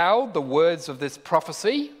aloud the words of this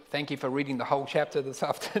prophecy. Thank you for reading the whole chapter this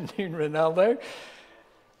afternoon, Ronaldo.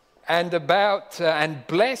 And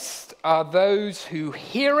blessed are those who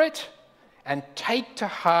hear it and take to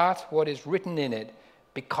heart what is written in it,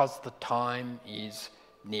 because the time is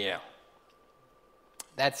near.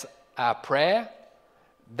 That's our prayer.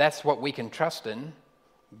 That's what we can trust in.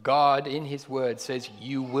 God, in his word, says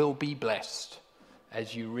you will be blessed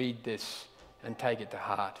as you read this and take it to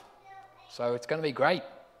heart. So it's going to be great.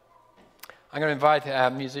 I'm going to invite our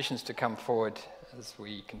musicians to come forward as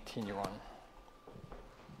we continue on.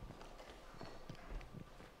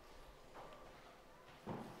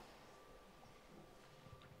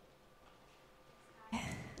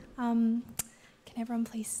 Can everyone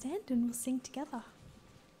please stand and we'll sing together?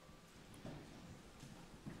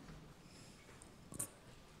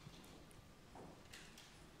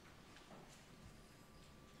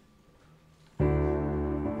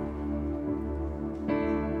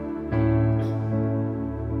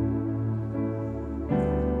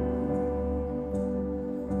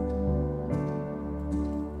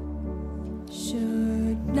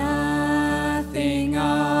 Should nothing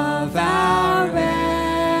of our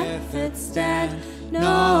efforts stand,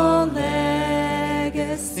 no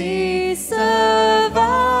legacy survive,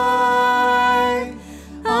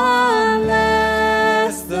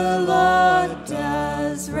 unless the Lord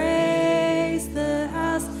does raise the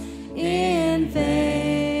house, in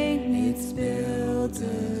vain its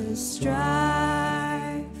builders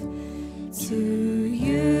strive. To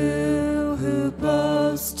you who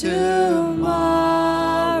boast tomorrow's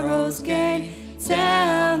gain,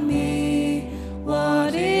 tell me,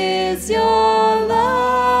 what is your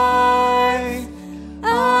life?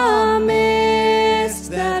 A mist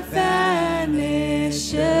that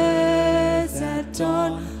vanishes at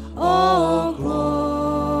dawn. All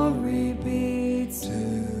glory be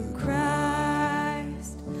to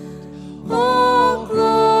Christ. All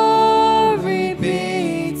glory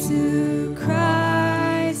be to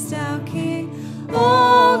Christ our King.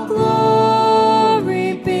 All glory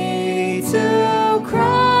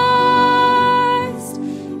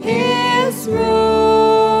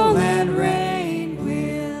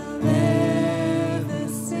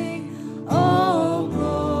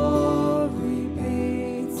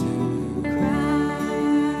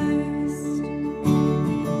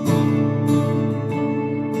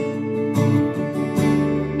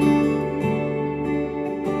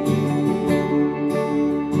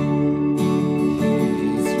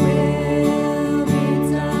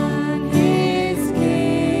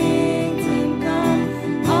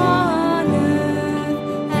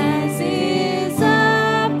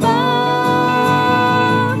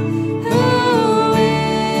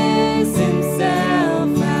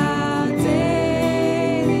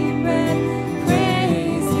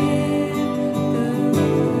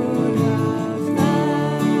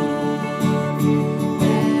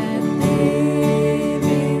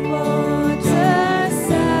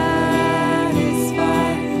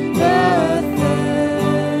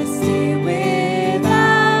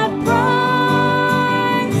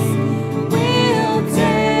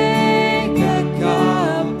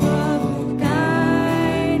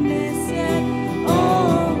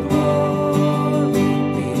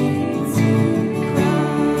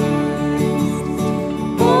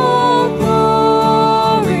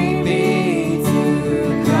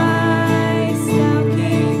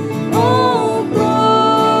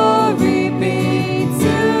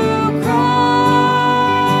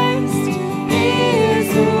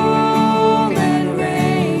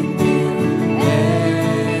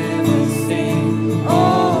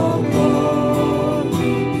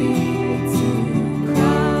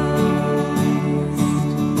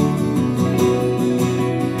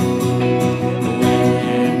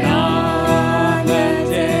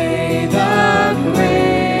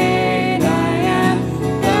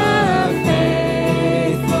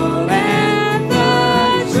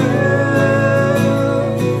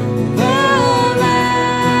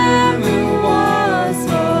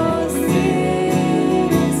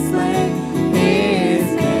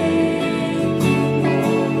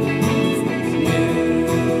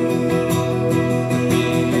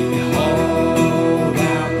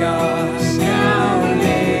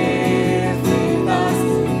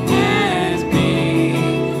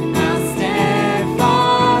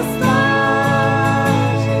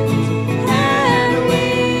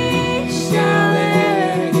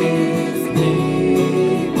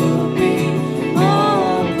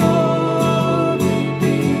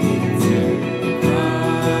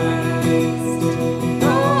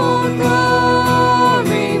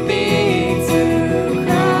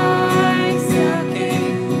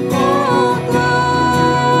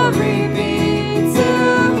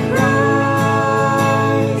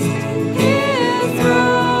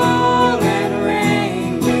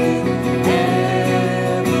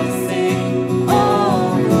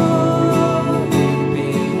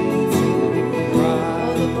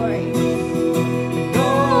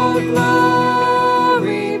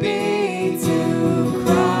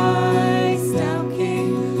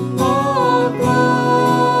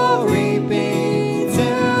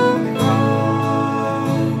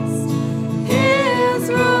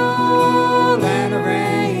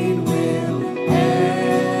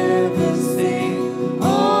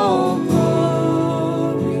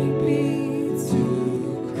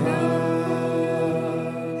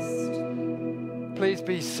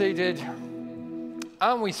seated.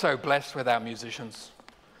 Aren't we so blessed with our musicians?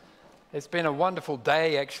 It's been a wonderful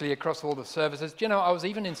day, actually, across all the services. Do you know, I was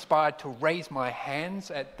even inspired to raise my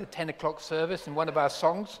hands at the 10 o'clock service in one of our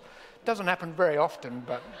songs. It doesn't happen very often,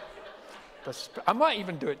 but I might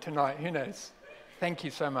even do it tonight. Who knows? Thank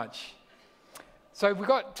you so much. So we've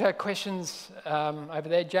got questions over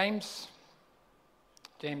there. James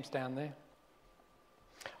down there.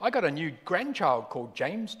 I got a new grandchild called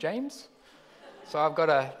James. So I've got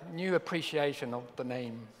a new appreciation of the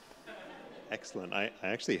name. Excellent. I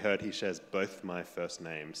actually heard he shares both my first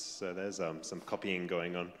names, so there's some copying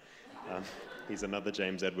going on. He's another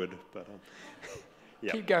James Edward, but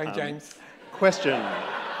yeah. Keep going, James.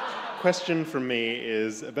 Question from me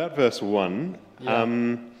is about verse 1.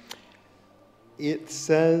 Yeah. It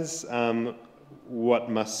says what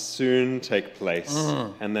must soon take place,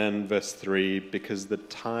 and then verse 3, because the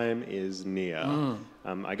time is near.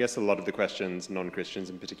 I guess a lot of the questions non-Christians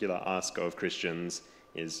in particular ask of Christians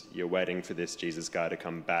is, you're waiting for this Jesus guy to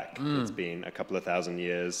come back. It's been a couple of thousand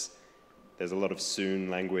years. There's a lot of soon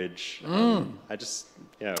language. I just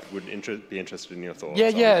would be interested in your thoughts.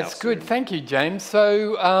 Yeah, it's good. Thank you, James.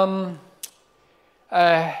 So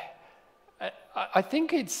I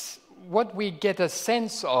think it's what we get a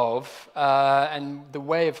sense of, and the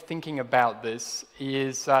way of thinking about this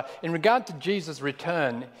is, in regard to Jesus'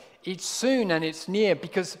 return, it's soon and it's near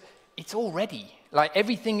because it's already. Like,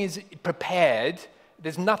 everything is prepared.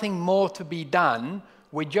 There's nothing more to be done.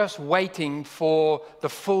 We're just waiting for the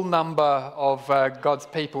full number of God's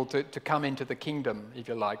people to come into the kingdom, if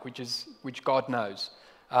you like, which God knows.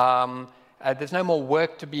 There's no more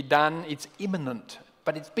work to be done. It's imminent,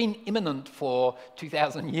 but it's been imminent for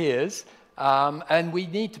 2,000 years, and we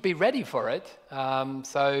need to be ready for it.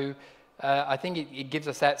 So I think it gives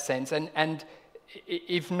us that sense. And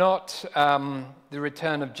if not the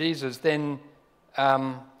return of Jesus, then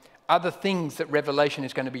other things that Revelation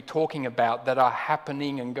is going to be talking about that are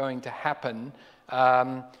happening and going to happen,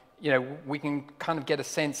 we can kind of get a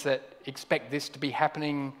sense that expect this to be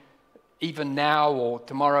happening even now or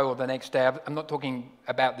tomorrow or the next day. I'm not talking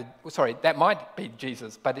about that might be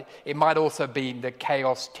Jesus, but it might also be the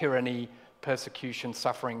chaos, tyranny, persecution,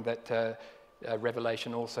 suffering that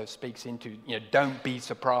Revelation also speaks into. Don't be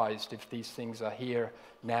surprised if these things are here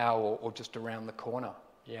now or just around the corner.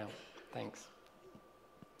 Yeah, thanks.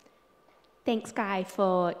 Thanks, Guy,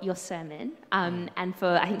 for your sermon and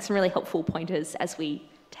for, I think, some really helpful pointers as we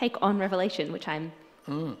take on Revelation, which I'm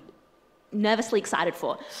nervously excited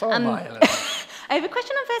for. So am I, Eleanor. I have a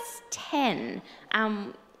question on verse 10.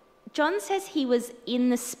 John says he was in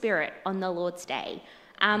the Spirit on the Lord's Day.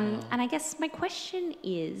 And I guess my question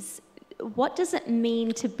is, what does it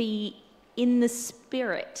mean to be in the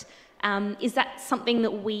Spirit? Is that something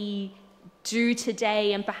that we do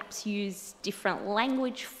today and perhaps use different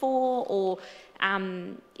language for, or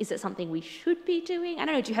is it something we should be doing? I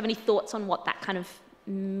don't know, do you have any thoughts on what that kind of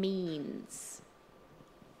means?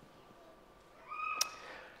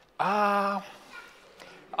 I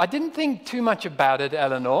didn't think too much about it,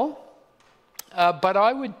 Eleanor, but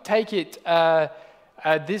I would take it,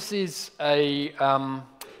 this is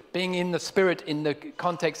being in the Spirit in the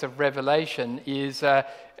context of Revelation is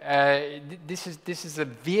this is a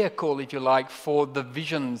vehicle, if you like, for the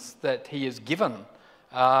visions that he has given.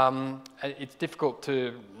 It's difficult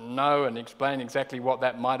to know and explain exactly what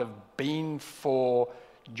that might have been for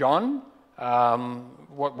John,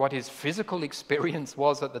 what his physical experience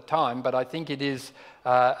was at the time, but I think it is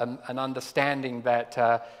an understanding that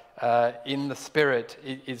in the Spirit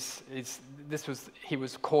he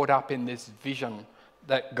was caught up in this vision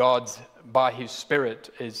that God's, by his Spirit,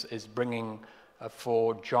 is bringing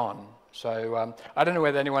for John. So I don't know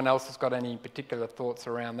whether anyone else has got any particular thoughts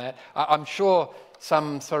around that. I'm sure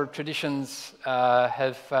some sort of traditions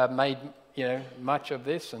have made much of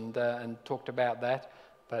this and talked about that,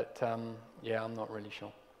 but I'm not really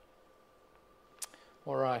sure.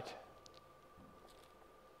 All right.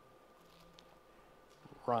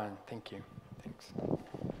 Ryan, thank you. Thanks.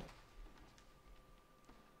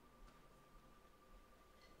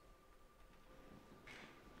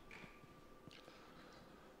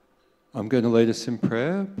 I'm going to lead us in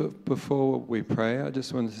prayer, but before we pray, I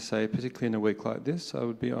just wanted to say, particularly in a week like this, I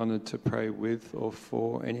would be honoured to pray with or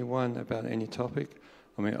for anyone about any topic.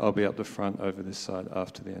 I'll be up the front over this side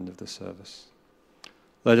after the end of the service.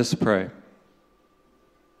 Let us pray.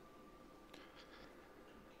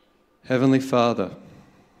 Heavenly Father,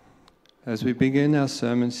 as we begin our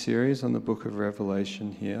sermon series on the book of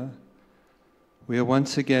Revelation here, we are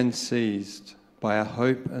once again seized by our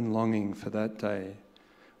hope and longing for that day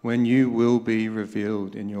when you will be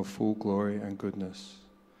revealed in your full glory and goodness.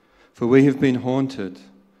 For we have been haunted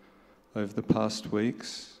over the past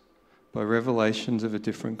weeks by revelations of a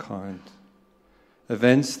different kind.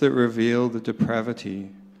 Events that reveal the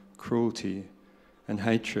depravity, cruelty, and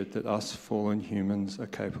hatred that us fallen humans are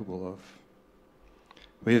capable of.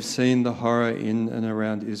 We have seen the horror in and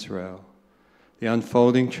around Israel, the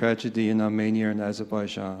unfolding tragedy in Armenia and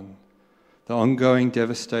Azerbaijan, the ongoing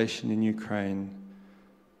devastation in Ukraine,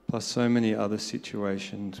 plus so many other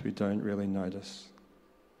situations we don't really notice.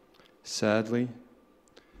 Sadly,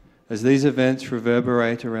 as these events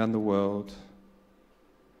reverberate around the world,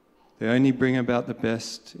 they only bring about the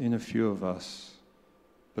best in a few of us,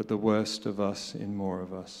 but the worst of us in more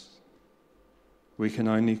of us. We can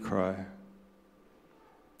only cry.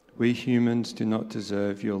 We humans do not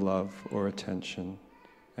deserve your love or attention,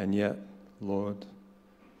 and yet, Lord,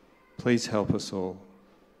 please help us all.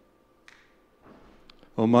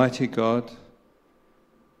 Almighty God,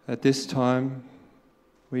 at this time,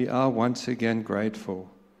 we are once again grateful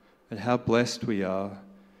at how blessed we are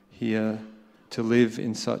here to live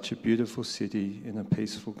in such a beautiful city in a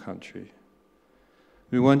peaceful country.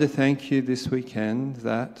 We want to thank you this weekend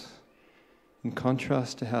that, in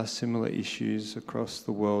contrast to how similar issues across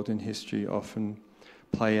the world in history often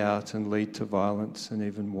play out and lead to violence and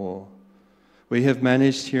even war, we have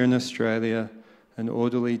managed here in Australia an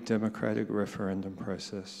orderly democratic referendum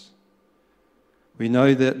process. We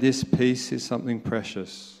know that this peace is something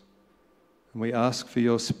precious, and we ask for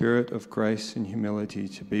your spirit of grace and humility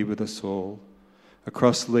to be with us all,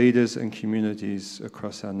 across leaders and communities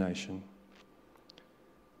across our nation.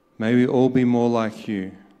 May we all be more like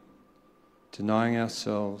you, denying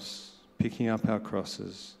ourselves, picking up our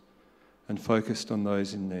crosses, and focused on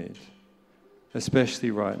those in need,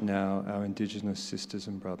 especially right now, our Indigenous sisters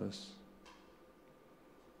and brothers.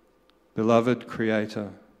 Beloved Creator,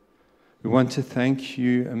 we want to thank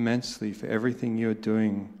you immensely for everything you are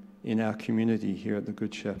doing in our community here at the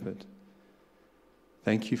Good Shepherd.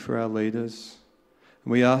 Thank you for our leaders,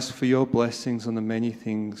 and we ask for your blessings on the many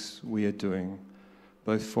things we are doing,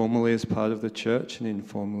 both formally as part of the church and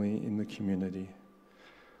informally in the community.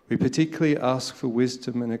 We particularly ask for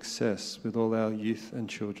wisdom and access with all our youth and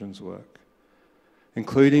children's work,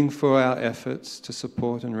 including for our efforts to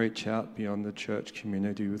support and reach out beyond the church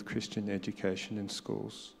community with Christian education in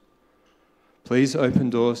schools. Please open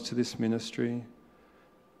doors to this ministry,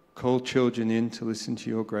 call children in to listen to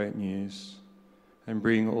your great news, and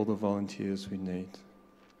bring all the volunteers we need.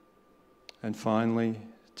 And finally,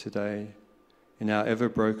 today, in our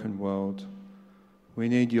ever-broken world, we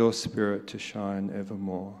need your spirit to shine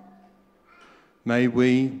evermore. May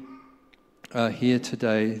we, here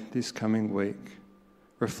today, this coming week,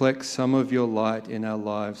 reflect some of your light in our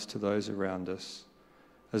lives to those around us,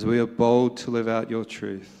 as we are bold to live out your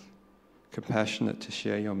truth, compassionate to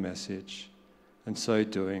share your message, and so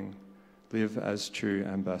doing, live as true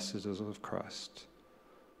ambassadors of Christ.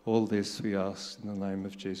 All this we ask in the name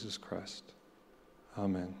of Jesus Christ.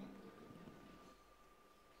 Amen.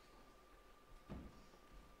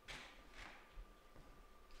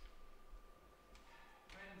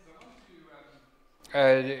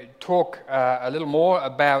 Talk a little more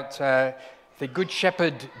about the Good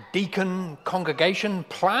Shepherd Deacon Congregation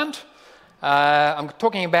plant. I'm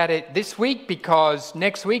talking about it this week because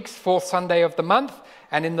next week's fourth Sunday of the month,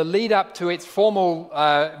 and in the lead up to its formal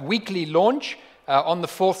weekly launch on the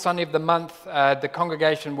fourth Sunday of the month, the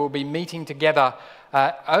congregation will be meeting together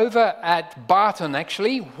over at Barton,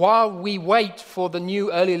 actually, while we wait for the new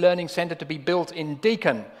Early Learning Centre to be built in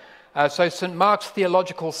Deakin. So St Mark's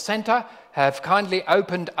Theological Centre have kindly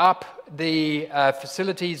opened up the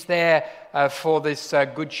facilities there for this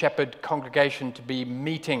Good Shepherd congregation to be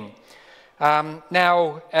meeting.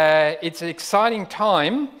 Now, it's an exciting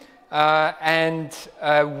time, and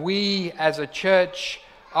we as a church,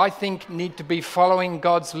 I think, need to be following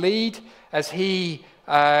God's lead as He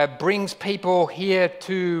brings people here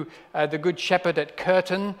to the Good Shepherd at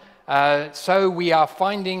Curtin. So we are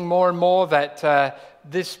finding more and more that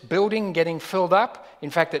this building getting filled up. In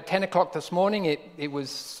fact, at 10 o'clock this morning, it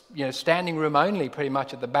was standing room only pretty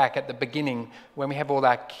much at the back at the beginning when we have all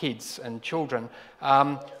our kids and children.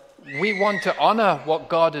 We want to honour what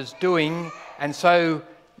God is doing, and so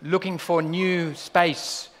looking for new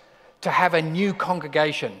space to have a new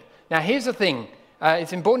congregation. Now, here's the thing.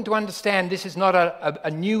 It's important to understand this is not a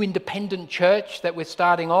new independent church that we're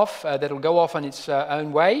starting off, that'll go off on its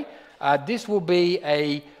own way. This will be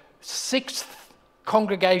a sixth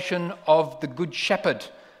congregation of the Good Shepherd.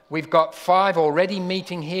 We've got 5 already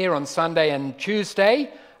meeting here on Sunday and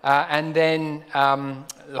Tuesday, And then,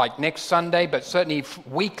 like next Sunday, but certainly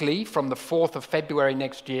weekly from the 4th of February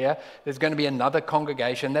next year, there's going to be another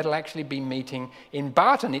congregation that'll actually be meeting in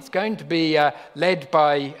Barton. It's going to be led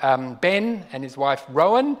by Ben and his wife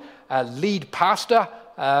Rowan, lead pastor,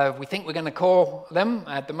 we think we're going to call them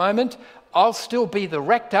at the moment. I'll still be the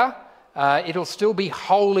rector. It'll still be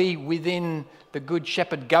wholly within the Good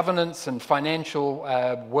Shepherd governance and financial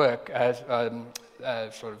work,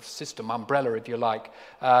 sort of system umbrella, if you like.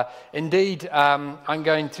 Indeed, I'm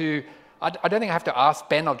going to, I don't think I have to ask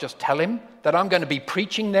Ben, I'll just tell him that I'm going to be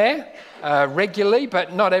preaching there regularly,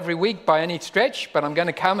 but not every week by any stretch, but I'm going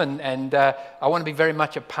to come and I want to be very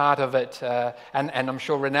much a part of it, and I'm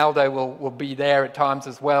sure Ronaldo will be there at times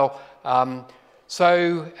as well.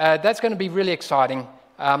 So that's going to be really exciting.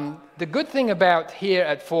 The good thing about here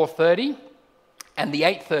at 4:30 and the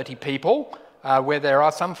 8:30 people, where there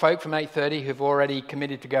are some folk from 8:30 who've already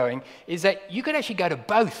committed to going, is that you could actually go to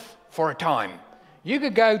both for a time. You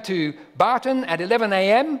could go to Barton at 11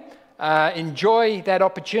 a.m., enjoy that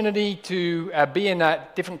opportunity to be in a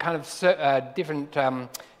different kind of different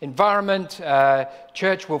environment.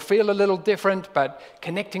 Church will feel a little different, but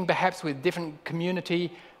connecting perhaps with different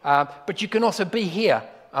community. But you can also be here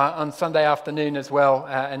on Sunday afternoon as well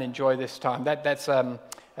and enjoy this time. That's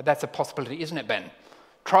a possibility, isn't it, Ben?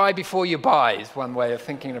 Try before you buy is one way of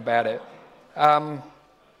thinking about it.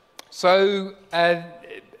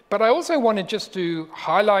 But I also wanted just to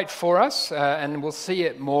highlight for us, and we'll see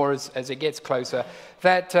it more as it gets closer,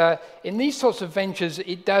 that in these sorts of ventures,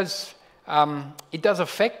 it does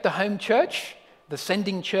affect the home church, the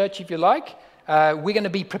sending church, if you like. We're going to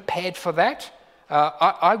be prepared for that.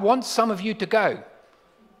 I want some of you to go.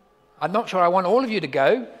 I'm not sure I want all of you to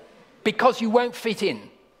go, because you won't fit in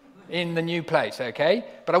the new place, okay?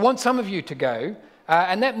 But I want some of you to go,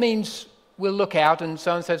 and that means we'll look out and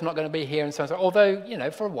so-and-so's not going to be here and so-and-so, although, you know,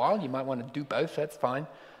 for a while you might want to do both, that's fine.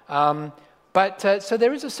 So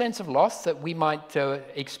there is a sense of loss that we might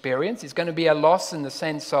experience. It's going to be a loss in the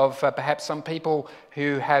sense of perhaps some people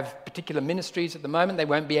who have particular ministries at the moment, they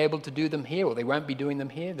won't be able to do them here, or they won't be doing them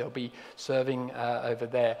here, they'll be serving over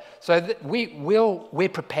there. So we're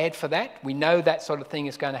prepared for that. We know that sort of thing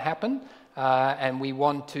is going to happen, and we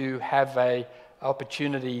want to have an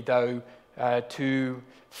opportunity, though, to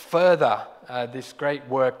further this great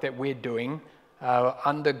work that we're doing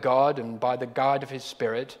under God and by the guide of His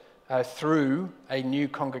Spirit through a new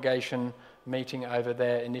congregation meeting over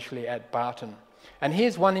there initially at Barton. And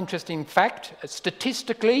here's one interesting fact.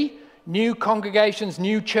 Statistically, new congregations,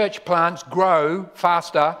 new church plants grow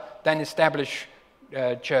faster than established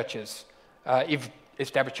churches, if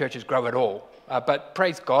established churches grow at all. But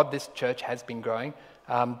praise God, this church has been growing.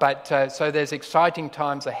 So there's exciting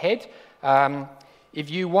times ahead. If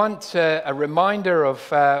you want a reminder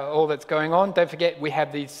of all that's going on, don't forget we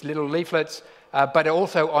have these little leaflets, but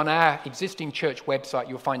also on our existing church website,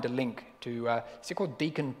 you'll find a link to, is it called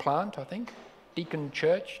Deacon Plant, I think? Deacon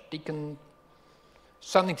Church? Deacon,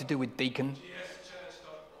 something to do with Deacon.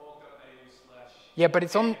 Yeah, but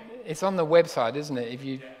it's on the website, isn't it? If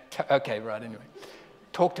you okay, right, anyway.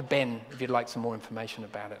 Talk to Ben if you'd like some more information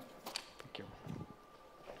about it. Thank you.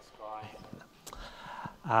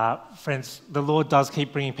 Friends, the Lord does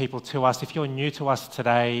keep bringing people to us. If you're new to us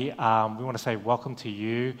today, we want to say welcome to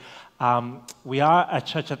you. We are a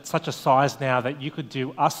church at such a size now that you could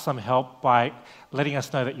do us some help by letting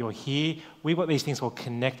us know that you're here. We've got these things called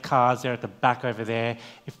Connect cards. They're at the back over there.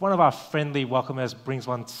 If one of our friendly welcomers brings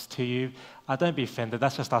one to you, don't be offended.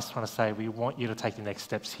 That's just us trying to say we want you to take the next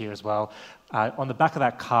steps here as well. On the back of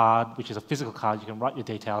that card, which is a physical card, you can write your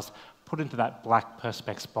details, put into that black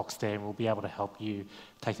Perspex box there, and we'll be able to help you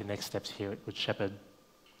take the next steps here at Good Shepherd.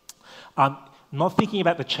 Not thinking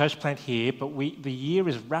about the church plant here, but the year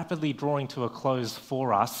is rapidly drawing to a close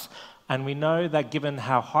for us, and we know that given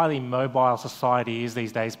how highly mobile society is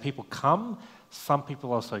these days, people come, some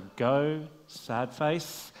people also go, sad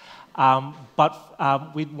face,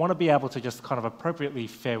 but we want to be able to just kind of appropriately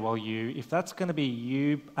farewell you. If that's going to be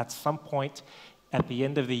you at some point at the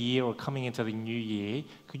end of the year or coming into the new year,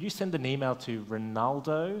 could you send an email to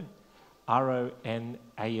Ronaldo, Ronaldo,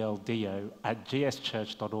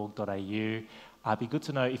 @gschurch.org.au. It'd be good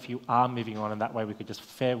to know if you are moving on, and that way we could just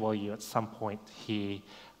farewell you at some point here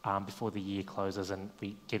before the year closes and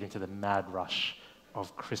we get into the mad rush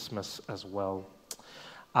of Christmas as well.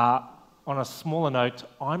 On a smaller note,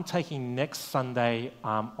 I'm taking next Sunday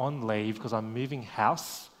on leave because I'm moving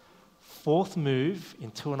house. 4th move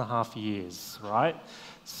in 2.5 years, right?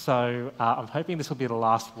 So I'm hoping this will be the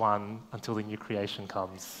last one until the new creation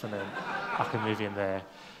comes, and then I can move in there.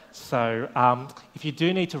 So if you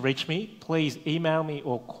do need to reach me, please email me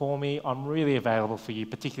or call me. I'm really available for you,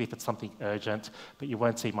 particularly if it's something urgent, but you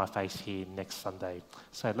won't see my face here next Sunday.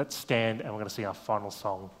 So let's stand and we're going to sing our final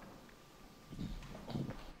song.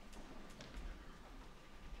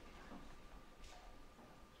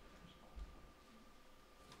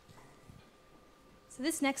 So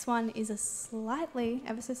this next one is a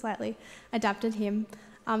ever so slightly, adapted hymn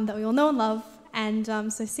that we all know and love. And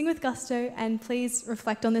so sing with gusto, and please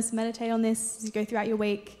reflect on this, meditate on this as you go throughout your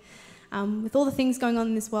week. With all the things going on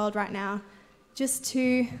in this world right now, just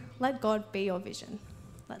to let God be your vision.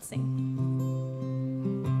 Let's sing.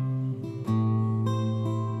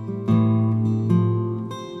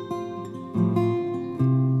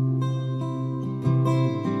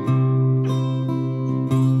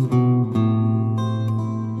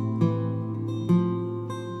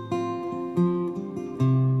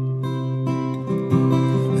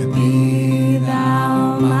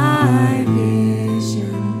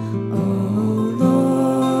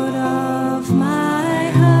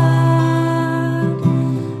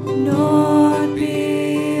 Lord, be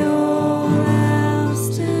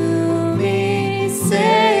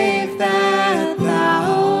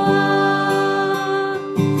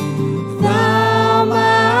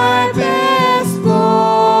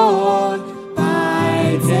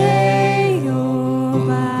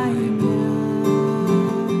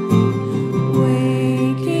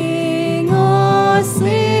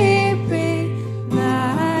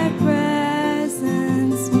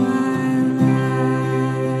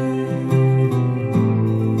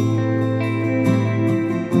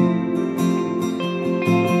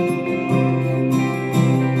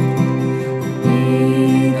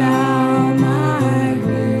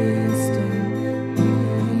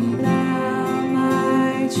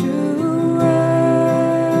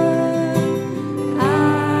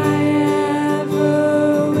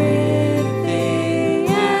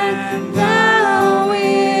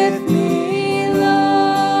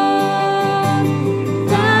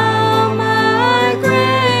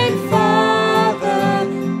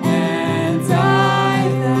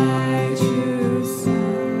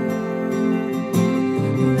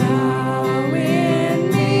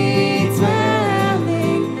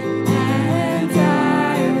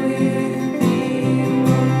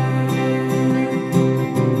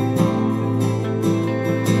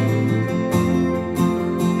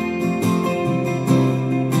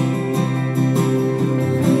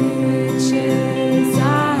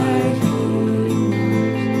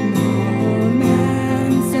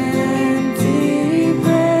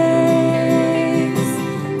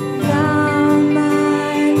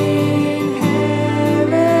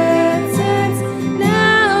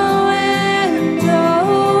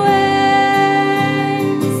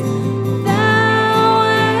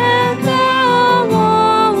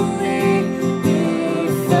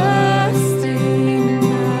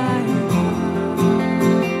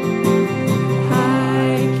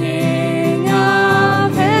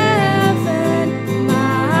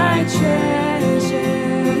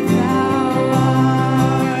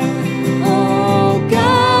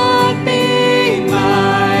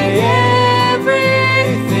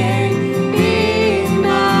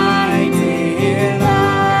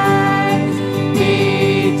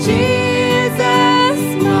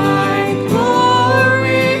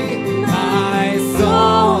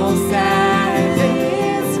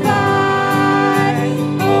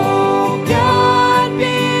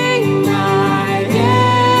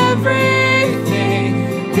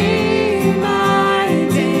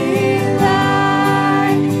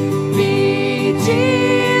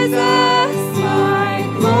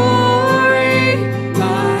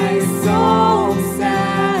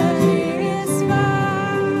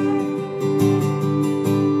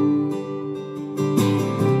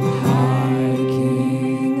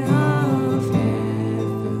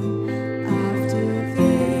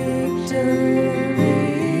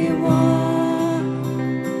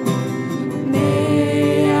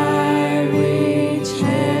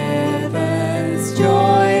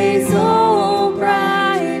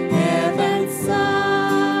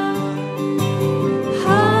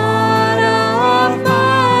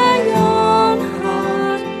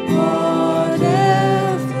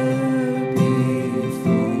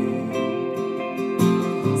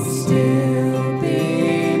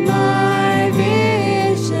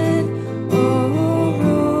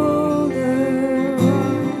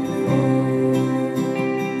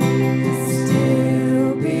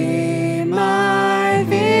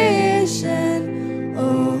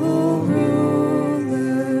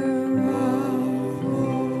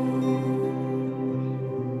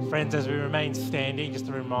Friends, as we remain standing, just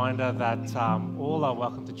a reminder that all are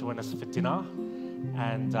welcome to join us for dinner.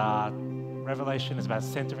 And Revelation is about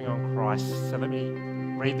centering on Christ. So let me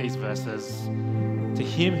read these verses. To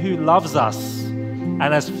him who loves us and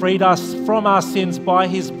has freed us from our sins by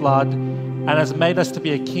his blood and has made us to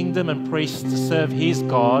be a kingdom and priests to serve his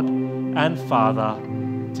God and Father,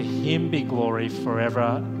 to him be glory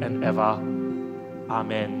forever and ever.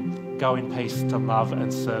 Amen. Go in peace to love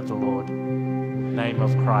and serve the Lord. In the name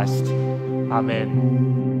of Christ.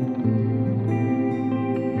 Amen.